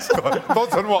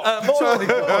 Thoughts on what? Watch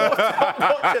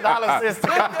analysis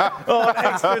on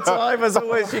Extra Time. As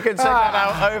always, you can check that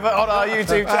out over on our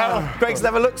YouTube channel. Greg's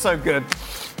never looked so good.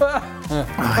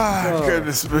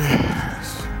 Goodness me.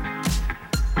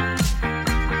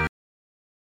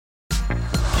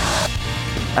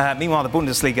 Meanwhile, the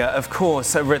Bundesliga, of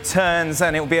course, returns,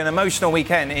 and it will be an emotional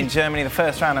weekend in Germany, the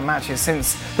first round of matches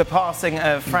since the passing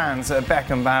of Franz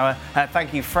Beckenbauer.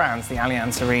 Thank you, Franz, the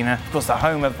Allianz Arena, of course, the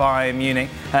home of Bayern Munich,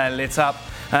 lit up.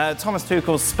 Thomas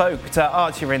Tuchel spoke to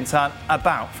Archie Rintat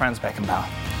about Franz Beckenbauer.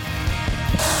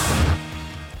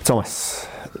 Thomas,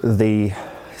 the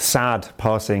sad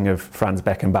passing of Franz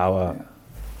Beckenbauer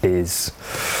is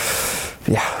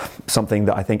something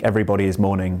that I think everybody is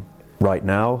mourning right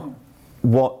now.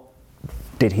 What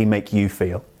did he make you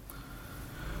feel?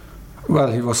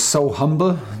 Well, he was so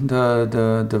humble.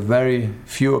 The very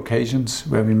few occasions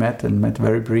where we met and met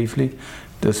very briefly,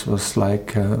 this was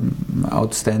like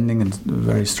outstanding and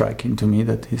very striking to me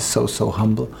that he's so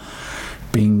humble,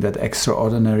 being that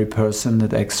extraordinary person,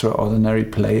 that extraordinary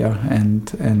player,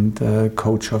 and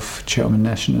coach of German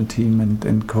national team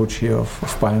and coach here of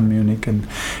Bayern Munich, and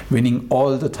winning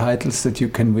all the titles that you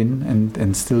can win,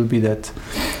 and still be that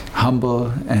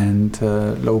humble and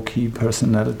low-key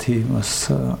personality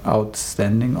was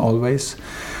outstanding always.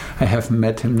 I haven't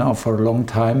met him now for a long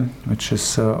time, which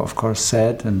is of course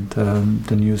sad, and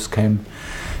the news came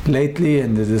lately,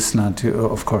 and it is not,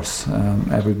 of course,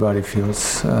 everybody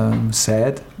feels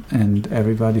sad and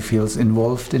everybody feels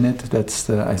involved in it. That's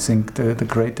I think the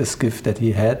greatest gift that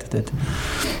he had, that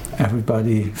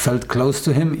everybody felt close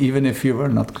to him, even if you were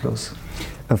not close.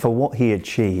 And for what he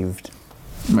achieved,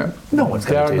 no one's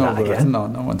going to do that again.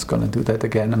 No one's going to do that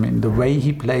again. I mean, the way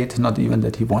he played, not even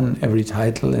that he won every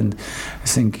title, and I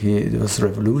think it was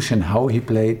revolution how he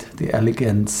played, the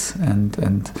elegance and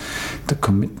the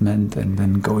commitment, and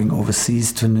then going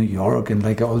overseas to New York and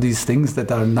like all these things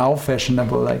that are now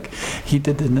fashionable, like he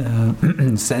did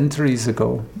in centuries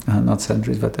ago, not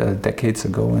centuries, but decades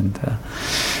ago,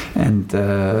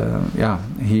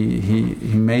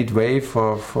 he made way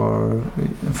for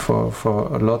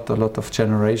a lot of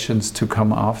generations to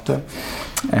come after,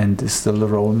 and is still a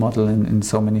role model in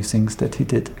so many things that he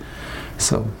did.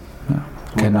 So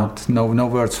no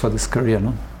words for this career,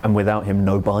 no. And without him,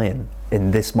 no Bayern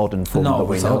in this modern form. No,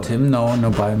 without him, no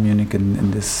Bayern Munich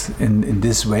in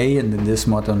this way, and in this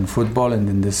modern football, and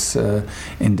in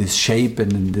this shape,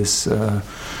 and in this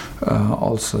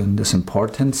also in this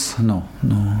importance. No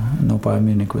Bayern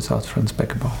Munich without Franz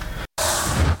Beckenbauer.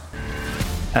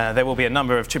 There will be a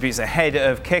number of tributes ahead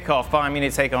of kickoff. Bayern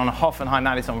Munich take on Hoffenheim.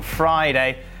 That is on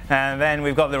Friday. And then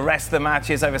we've got the rest of the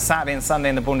matches over Saturday and Sunday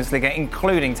in the Bundesliga,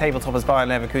 including tabletoppers Bayer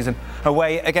Leverkusen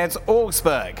away against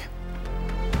Augsburg.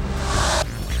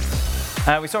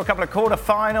 We saw a couple of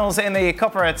quarter-finals in the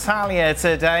Coppa Italia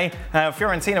today.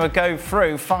 Fiorentina would go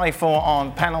through 5-4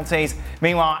 on penalties.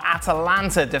 Meanwhile,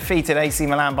 Atalanta defeated AC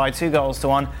Milan by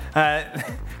 2-1.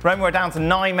 Roma were down to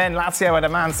 9 men. Lazio had a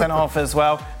man sent off as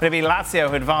well. But it'd be Lazio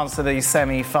who advanced to the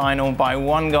semi-final by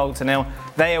 1-0.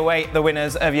 They await the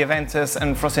winners of Juventus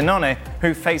and Frosinone,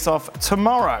 who face off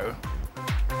tomorrow.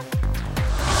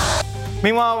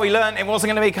 Meanwhile, we learned it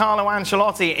wasn't going to be Carlo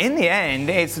Ancelotti. In the end,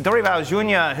 it's Dorival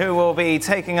Júnior who will be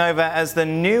taking over as the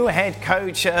new head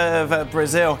coach of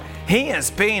Brazil. He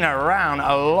has been around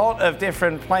a lot of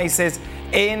different places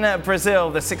in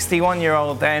Brazil, the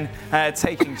 61-year-old then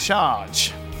taking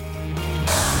charge.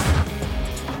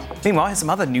 Meanwhile, here's some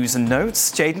other news and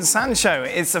notes. Jadon Sancho,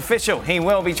 it's official. He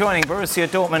will be joining Borussia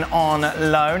Dortmund on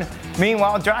loan.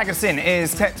 Meanwhile, Dragusin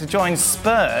is set to join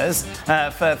Spurs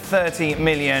for €30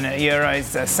 million,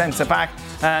 centre-back.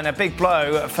 And a big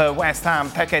blow for West Ham.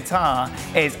 Paquetá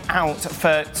is out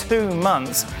for 2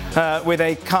 months with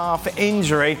a calf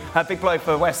injury. A big blow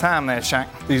for West Ham there, Shaq.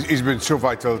 He's been so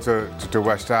vital to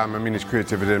West Ham. I mean, his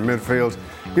creativity in midfield.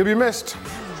 He'll be missed.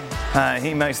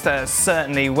 He most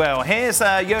certainly will. Here's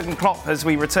Jurgen Klopp as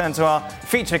we return to our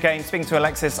feature game, speaking to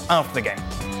Alexis after the game.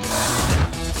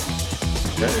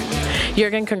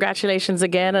 Jurgen, congratulations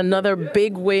again. Another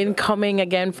big win coming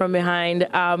again from behind.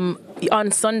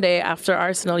 On Sunday after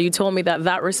Arsenal, you told me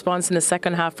that response in the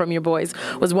second half from your boys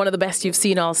was one of the best you've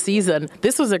seen all season.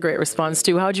 This was a great response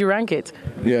too. How'd you rank it?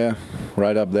 Yeah,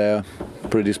 right up there.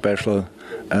 Pretty special.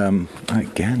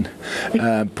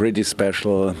 Pretty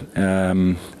special.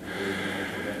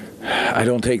 I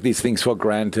don't take these things for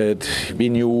granted. We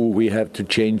knew we had to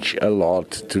change a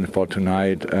lot for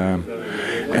tonight.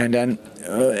 And then,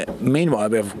 meanwhile,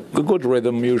 we have a good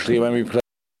rhythm usually when we play.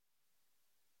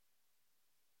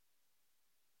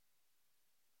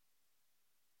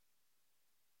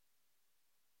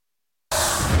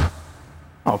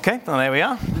 Okay, well, there we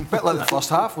are. A bit like the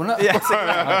first half, wasn't it? Yes,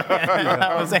 exactly.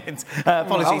 That was it.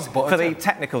 Apologies for the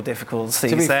technical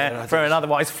difficulties there for an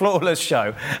otherwise flawless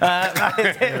show. That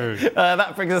is it.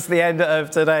 That brings us to the end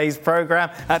of today's programme.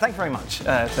 Thank you very much.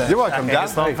 You're welcome, Dan.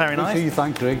 Very nice. You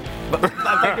thank Craig. Thank you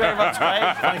very much,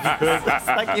 Craig.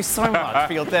 Thank you so much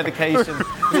for your dedication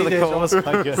to the cause.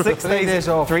 Thank you. 6 days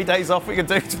off. 3 days off we can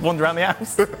do to wander around the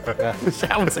house.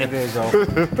 Shouting. 3 days off.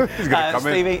 He's gonna come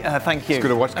Stevie, thank you. He's going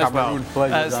to watch Cameroon.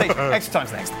 Well. Steve, extra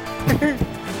time's next.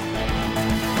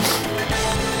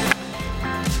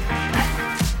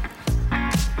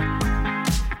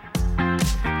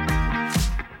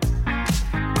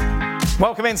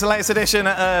 Welcome into the latest edition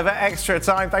of Extra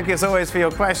Time. Thank you as always for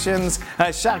your questions.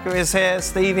 Shaka is here,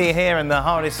 Stevie here, and the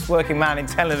hardest working man in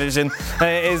television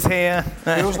is here.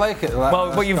 Feels like it.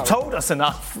 Well, you've told us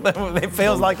enough. It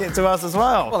feels like it to us as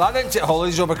well. Well, I didn't take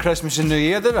holidays over Christmas and New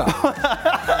Year, did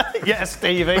I? Yes,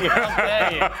 Stevie. How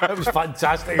dare you? It was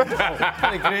fantastic.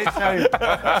 Had a great time.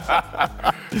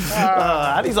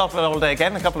 And he's off on holiday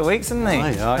again in a couple of weeks, isn't he?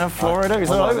 Aye. Florida, he's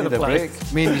all over the place.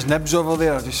 Break. Me and his nibs over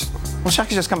there just... Well,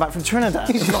 Shaka's just come back from Trinidad.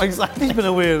 He's not exactly. He's been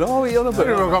away and all. You're He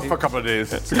broke off for a couple of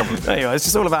days. Anyway, it's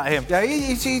just all about him. Yeah,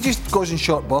 he just goes in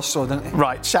short bursts, so doesn't he?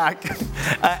 Right, Shaq.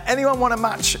 Anyone want a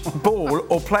match ball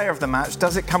or player of the match?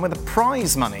 Does it come with a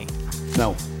prize money?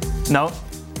 No. No?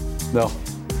 No.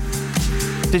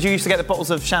 Did you used to get the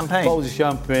bottles of champagne? Bottles of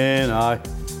champagne, aye.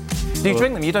 Do you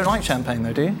drink them? You don't like champagne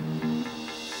though, do you?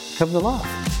 Having a laugh.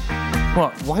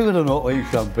 What? Why would I not like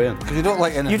champagne? Because you don't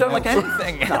like anything. You don't like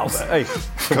anything else? No, hey.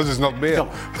 Because it's not beer.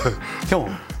 Come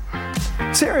on.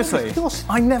 Seriously? Of course.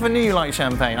 I never knew you liked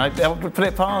champagne. I would put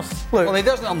it past. Look, Well, he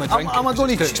doesn't on the drink. am I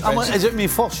going to? Is it my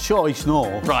first choice?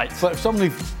 No. Right. But if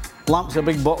somebody lamps a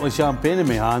big bottle of champagne in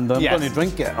my hand, I'm going to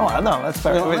drink it. Oh, no, that's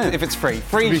fair. You know what I mean? If it's free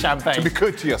champagne. To be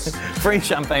courteous. Free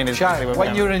champagne is Shaq, really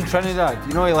when you were in Trinidad,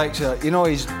 you know he likes it. You know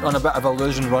he's on a bit of a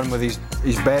losing run with his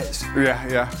bets.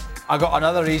 Yeah. I got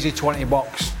another easy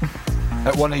 $20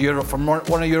 at one of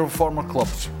your former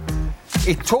clubs.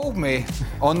 He told me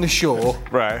on the show,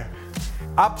 Right.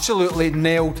 absolutely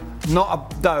nailed,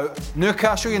 not a doubt,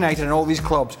 Newcastle United and all these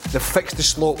clubs, they fixed the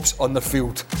slopes on the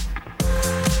field.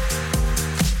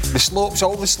 The slopes,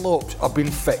 all the slopes have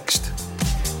been fixed.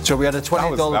 So we had a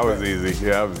 $20 That was bet. easy.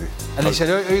 Yeah, that was easy. And he said,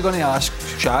 who are you going to ask?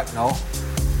 Shaq, no.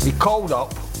 He called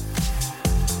up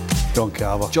John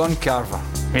Carver. John Carver.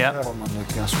 Yeah. Former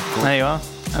Newcastle coach. There you are.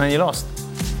 And then you lost.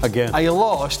 Again. I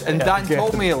lost, and Dan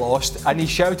told me he lost, and he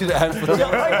shouted at him for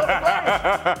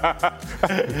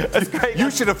You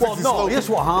should have fixed the No, slope. here's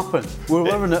what happened. We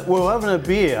were having a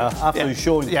beer after the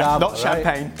show in Carver, not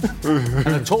champagne.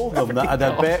 And I told them that I'd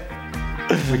bet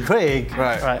with Craig,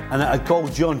 Right. and that I'd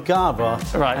called John Carver,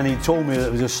 Right. and he told me that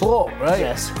it was a slope, right?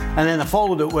 Yes. And then I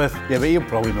followed it with, yeah, but he'll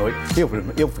probably know it. He'll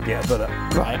forget about it.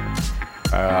 Right.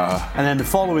 And then the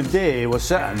following day, we're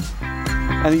sitting,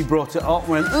 and he brought it up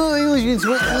and went, oh, he was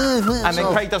going to... And then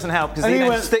Craig doesn't help because he And he then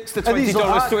went- sticks the and he's like,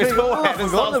 $20 to his Craig, forehead I've and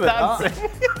forgotten starts about dancing.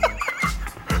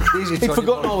 He'd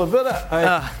forgotten all about it.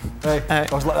 I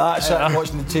was like that, sitting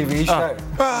watching the TV show.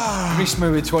 Greased me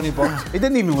with $20. He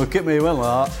didn't even look at me, he went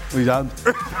like that with his hand.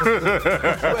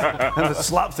 And I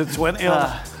slapped the 20 on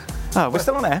it. Oh, we're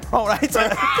still on air. All right. To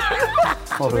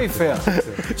be fair.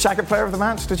 Shaq, player of the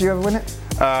match. Did you ever win it?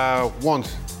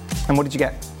 Once. And what did you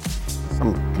get?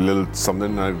 Some little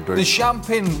something. The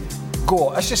champagne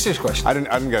go. It's just this question. I didn't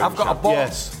get it. I've got a bottle.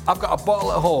 Yes. I've got a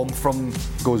bottle at home from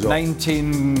Goes up.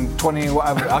 1920,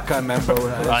 whatever. I can't remember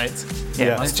when it is. Right.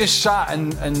 Yeah. It's just sat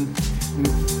in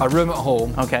a room at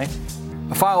home. Okay.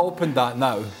 If I opened that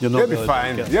now, You'll be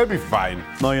fine. You'll be fine.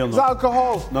 No, you'll It's not.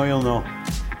 alcohol. No, you'll not.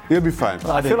 You'll be fine.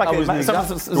 I feel like I it was in the exact-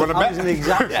 You want to bet? I was in the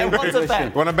exact same what's a bet?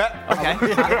 position. Want to bet? Okay. I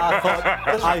thought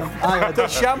I had the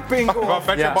champagne go I'll off.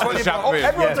 bet you a bottle of champagne.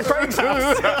 Everyone's at Craig's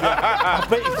house. I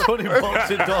bet you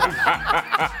 $20 it does.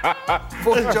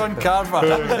 For John Carver. I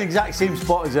was in the exact same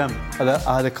spot as him.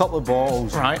 I had a couple of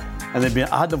bottles. Right. And I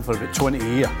had them for about 20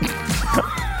 years.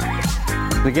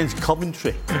 Against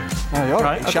Coventry.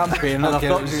 Right. Champagne. And I okay,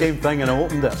 thought the same thing and I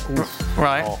opened it. Oof.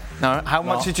 Right. Oh. No. How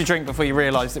much did you drink before you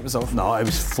realised it was off? No, it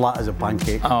was flat as a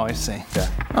pancake. Oh, I see. Yeah.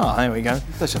 Oh, there we go.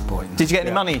 Disappointing. Did you get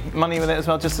any money? Money with it as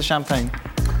well? Just the champagne?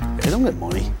 I don't get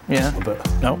money. Yeah. But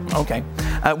No. Okay.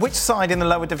 Which side in the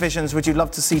lower divisions would you love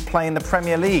to see play in the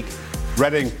Premier League?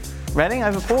 Reading. Reading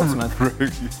over Portsmouth.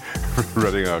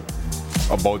 Reading are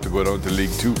about to go down to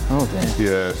League 2. Oh dear.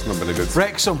 Yeah, it's not been a good.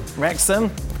 Wrexham. Wrexham.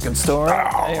 Good story.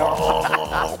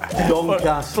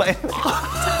 Doncaster. I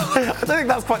don't think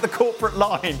that's quite the corporate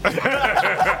line.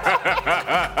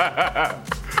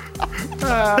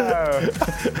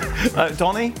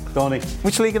 Donny? Donny.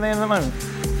 Which league are they in at the moment?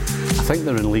 think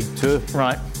they're in League Two.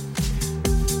 Right.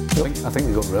 I think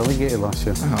they got relegated last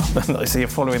year. Oh, so you're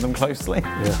following them closely.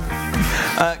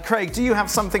 Yeah. Craig, do you have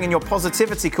something in your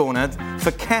positivity corner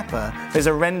for Kepa, his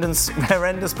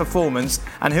horrendous performance,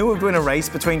 and who would win a race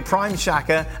between Prime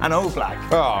Xhaka and Oblak?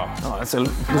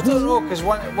 I don't know, because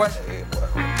when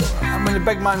the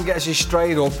big man gets his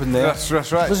stride open there. That's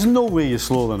right. There's no way you're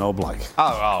slower than Oblak.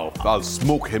 I'll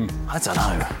smoke him. I don't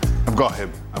know. I've got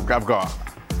him.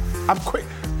 I'm quick.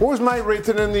 What was my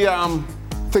rating in the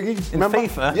thingy? In remember?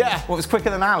 FIFA? Yeah. Well, it was quicker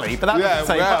than Ali, but that doesn't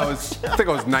say much. I think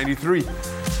I was 93.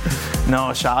 No,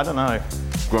 I don't know.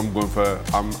 I'm going for,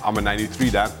 I'm a 93,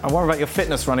 Dan. And what about your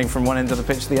fitness running from one end of the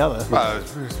pitch to the other?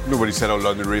 Nobody said how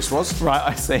long the race was. Right,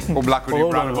 I see. Oblak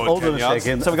only ran about 10 yards.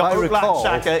 Second. So we've got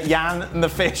Oblak, Xhaka, Jan and the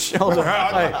fish.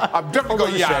 I've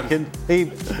definitely got Jan.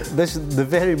 The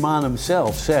very man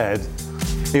himself said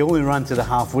he only ran to the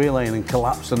halfway line and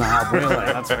collapsed on the halfway line.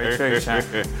 That's very true,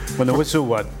 Shaq. When the whistle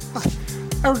went.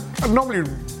 I normally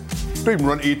don't even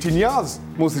run 18 yards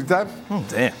most of the time. Oh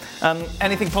dear.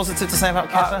 Anything positive to say about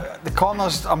Kepa? The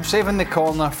corners, I'm saving the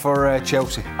corner for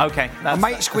Chelsea. Okay. I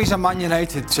might squeeze a Man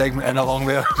United segment in along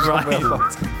there.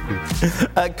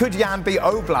 Right. Could Jan beat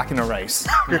Oblak in a race?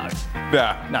 No.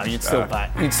 Yeah. No, you'd still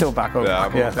back Oblak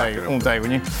all day,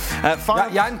 wouldn't you?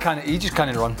 Jan he just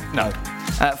can't run. No.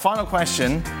 Final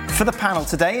question for the panel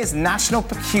today is National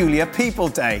Peculiar People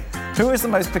Day. Who is the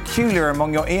most peculiar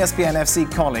among your ESPN FC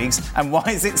colleagues, and why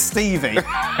is it Stevie? Do you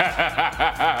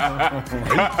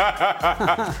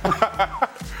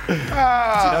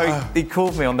know, he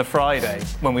called me on the Friday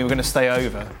when we were going to stay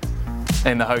over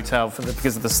in the hotel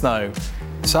because of the snow.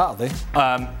 Saturday?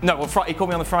 No, well, he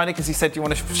called me on the Friday because he said, do you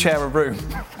want to share a room?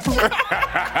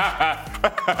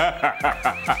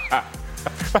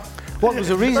 What was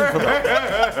the reason for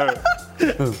that?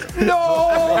 No!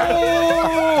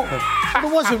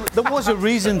 There was a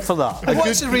reason for that.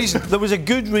 What's the reason? There was a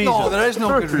good reason. No, there is no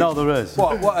good reason. No, there is.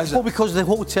 What is it? Well, because the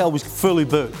hotel was fully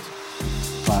booked.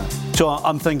 Right. So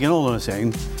I'm thinking, hold on a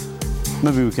second,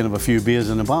 maybe we can have a few beers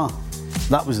in the bar.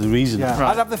 That was the reason. Yeah.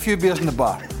 Right. I'd have the few beers in the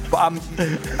bar. But my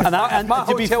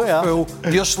to be fair, full,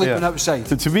 you're sleeping outside.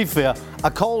 To be fair, I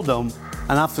called him,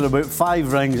 and after about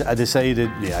 5 rings, I decided,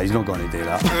 he's not going to do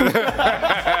that.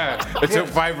 It took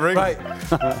 5 rings. Right.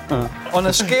 On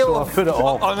a scale of 1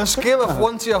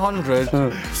 to 100,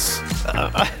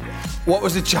 what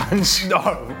was the chance?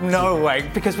 No way,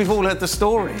 because we've all heard the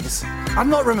stories. I'm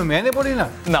not rooming anybody now.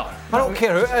 No. I don't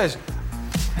care who it is.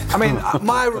 I mean,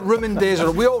 my rooming days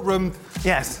we all roomed.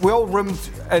 Yes. We all roomed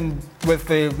in with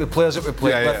the players that we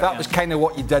played with. That was kind of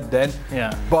what you did then.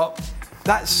 Yeah. But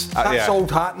that's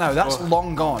old hat now. That's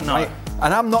long gone, right?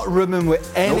 And I'm not rooming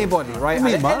with anybody, right?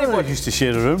 Anybody used to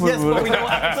share a room. Yes, but we know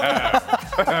what happened.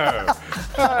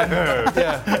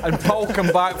 And Paul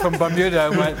came back from Bermuda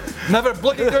and went, never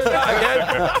bloody do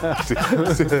that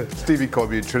again. Stevie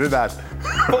called me in Trinidad.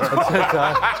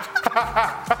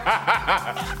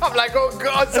 I'm like, oh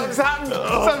God, something's happened.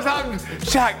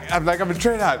 Shaq, I'm like, I'm in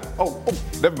Trinidad. Oh,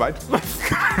 never mind.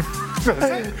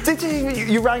 Did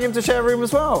you rang him to share a room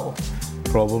as well?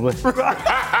 Probably. Well,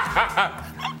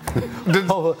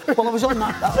 I was on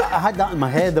that. I had that in my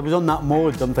head. I was on that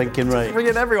mode. I'm thinking, right.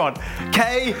 Ringing everyone.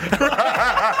 Kay.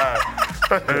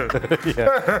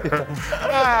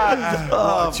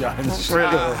 Chance.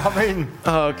 Really? I mean,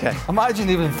 okay. Imagine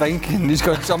even thinking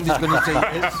somebody's going to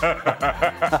take this.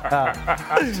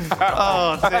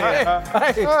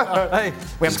 Hey,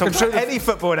 we haven't talked about any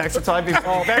football in extra time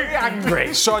before. Very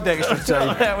angry. Sod extra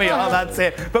time. There we are. That's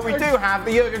it. But we do have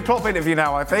the Jurgen Klopp interview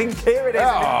now. I think here it is in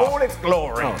all its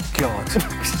glory. Oh God.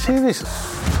 Seriously.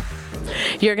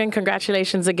 Jurgen,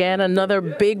 congratulations again. Another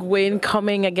big win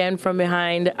coming again from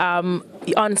behind.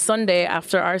 On Sunday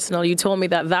after Arsenal, you told me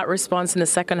that response in the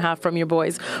second half from your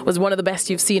boys was one of the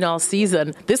best you've seen all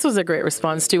season. This was a great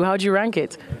response too. How'd you rank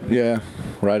it? Yeah,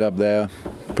 right up there.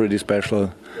 Pretty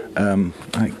special.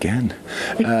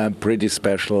 Pretty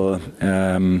special.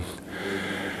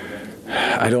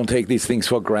 I don't take these things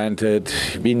for granted.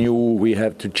 We knew we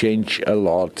had to change a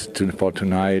lot for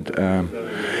tonight.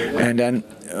 And then,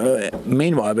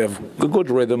 meanwhile, we have a good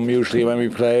rhythm usually when we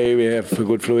play. We have a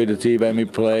good fluidity when we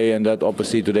play. And that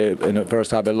obviously today, in the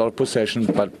first half, a lot of possession,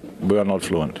 but we were not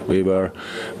fluent. We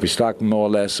stuck more or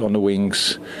less on the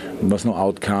wings. There was no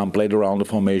outcome, played around the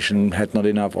formation, had not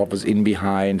enough offers in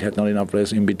behind, had not enough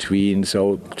players in between.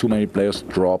 So too many players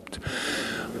dropped.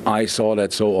 I saw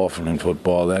that so often in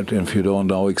football that if you don't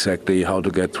know exactly how to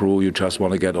get through, you just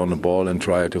want to get on the ball and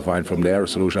try to find from there a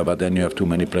solution, but then you have too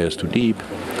many players too deep.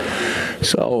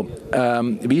 So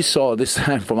we saw this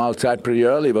time from outside pretty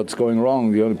early what's going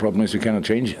wrong. The only problem is you cannot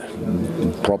change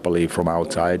it properly from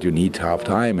outside. You need half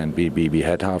time, and we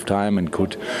had half time and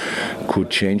could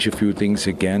change a few things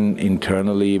again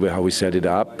internally how we set it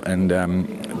up, and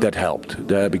that helped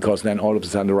because then all of a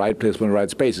sudden the right players were in the right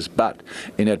spaces. But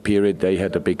in that period they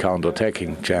had the big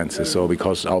counter-attacking chances. So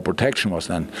because our protection was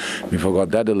then, we forgot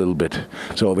that a little bit.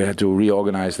 So we had to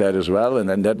reorganize that as well, and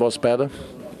then that was better.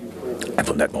 And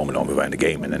from that moment on, we were in the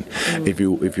game. And then, if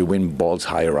you win balls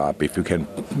higher up, if you can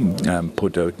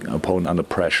put the opponent under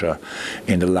pressure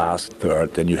in the last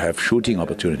third, then you have shooting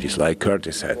opportunities, like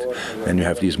Curtis said. Then you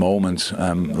have these moments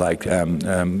like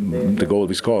the goal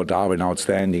we scored, Darwin,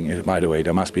 outstanding. By the way,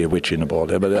 there must be a witch in the ball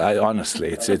there, but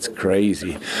honestly, it's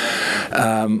crazy.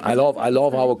 I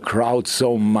love our crowd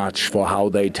so much for how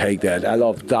they take that. I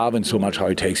love Darwin so much how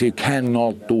he takes it. You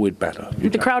cannot do it better.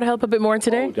 Did the crowd help a bit more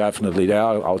today? Oh, definitely, they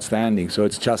are outstanding. So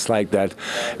it's just like that.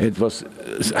 It was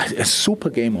a super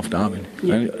game of Darwin.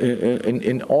 Yeah.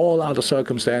 In all other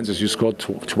circumstances, you scored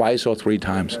twice or three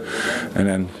times, and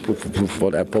then for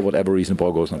whatever reason, the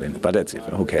ball goes not in. But that's it.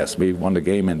 Who cares? We won the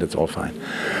game, and it's all fine.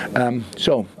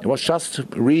 So it was just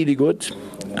really good.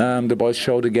 The boys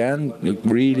showed again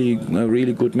really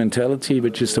good mentality,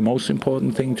 which is the most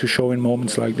important thing to show in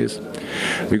moments like this.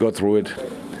 We got through it.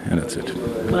 And that's it.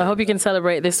 Well, I hope you can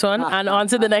celebrate this one. And on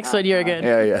to the next one, Jürgen.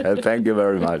 Yeah. Thank you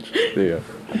very much. See you.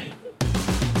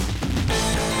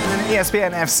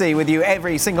 ESPN FC with you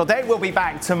every single day. We'll be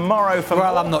back tomorrow for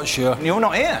Well, more. I'm not sure. You're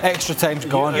not here. Extra time's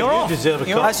gone. You're off.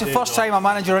 That's the first time a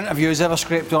manager interview has ever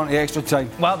scraped onto extra time.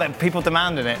 Well, then people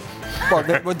demanding it. Well,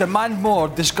 they would demand more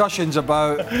discussions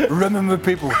about rooming with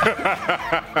people.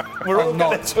 We're all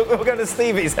going to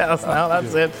Stevie's house now.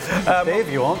 That's it. Dave,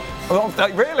 you want?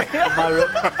 Really?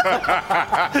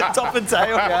 Top and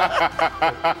tail.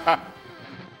 Yeah.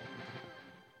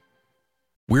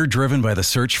 We're driven by the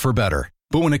search for better.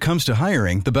 But when it comes to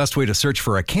hiring, the best way to search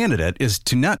for a candidate is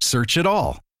to not search at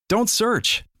all. Don't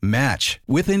search. Match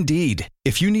with Indeed.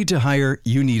 If you need to hire,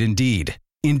 you need Indeed.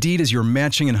 Indeed is your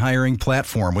matching and hiring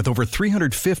platform with over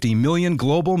 350 million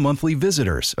global monthly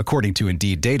visitors, according to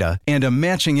Indeed data, and a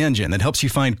matching engine that helps you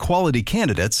find quality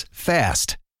candidates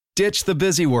fast. Ditch the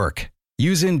busy work.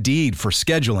 Use Indeed for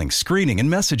scheduling, screening, and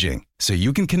messaging so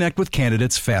you can connect with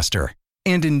candidates faster.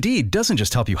 And Indeed doesn't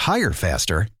just help you hire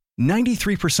faster.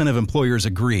 93% of employers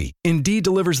agree Indeed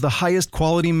delivers the highest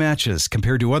quality matches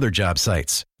compared to other job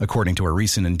sites, according to a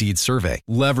recent Indeed survey.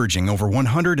 Leveraging over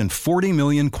 140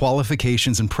 million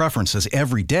qualifications and preferences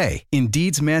every day,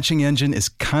 Indeed's matching engine is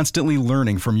constantly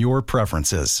learning from your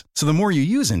preferences. So the more you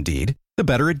use Indeed, the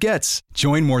better it gets.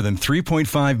 Join more than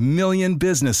 3.5 million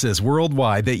businesses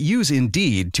worldwide that use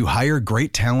Indeed to hire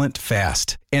great talent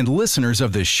fast. And listeners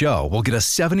of this show will get a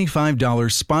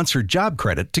 $75 sponsored job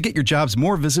credit to get your jobs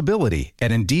more visibility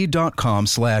at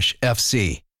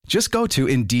Indeed.com/FC. Just go to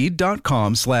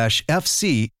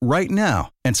Indeed.com/FC right now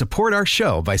and support our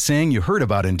show by saying you heard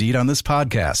about Indeed on this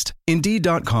podcast.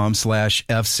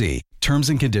 Indeed.com/FC. Terms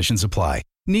and conditions apply.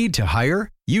 Need to hire?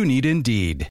 You need Indeed.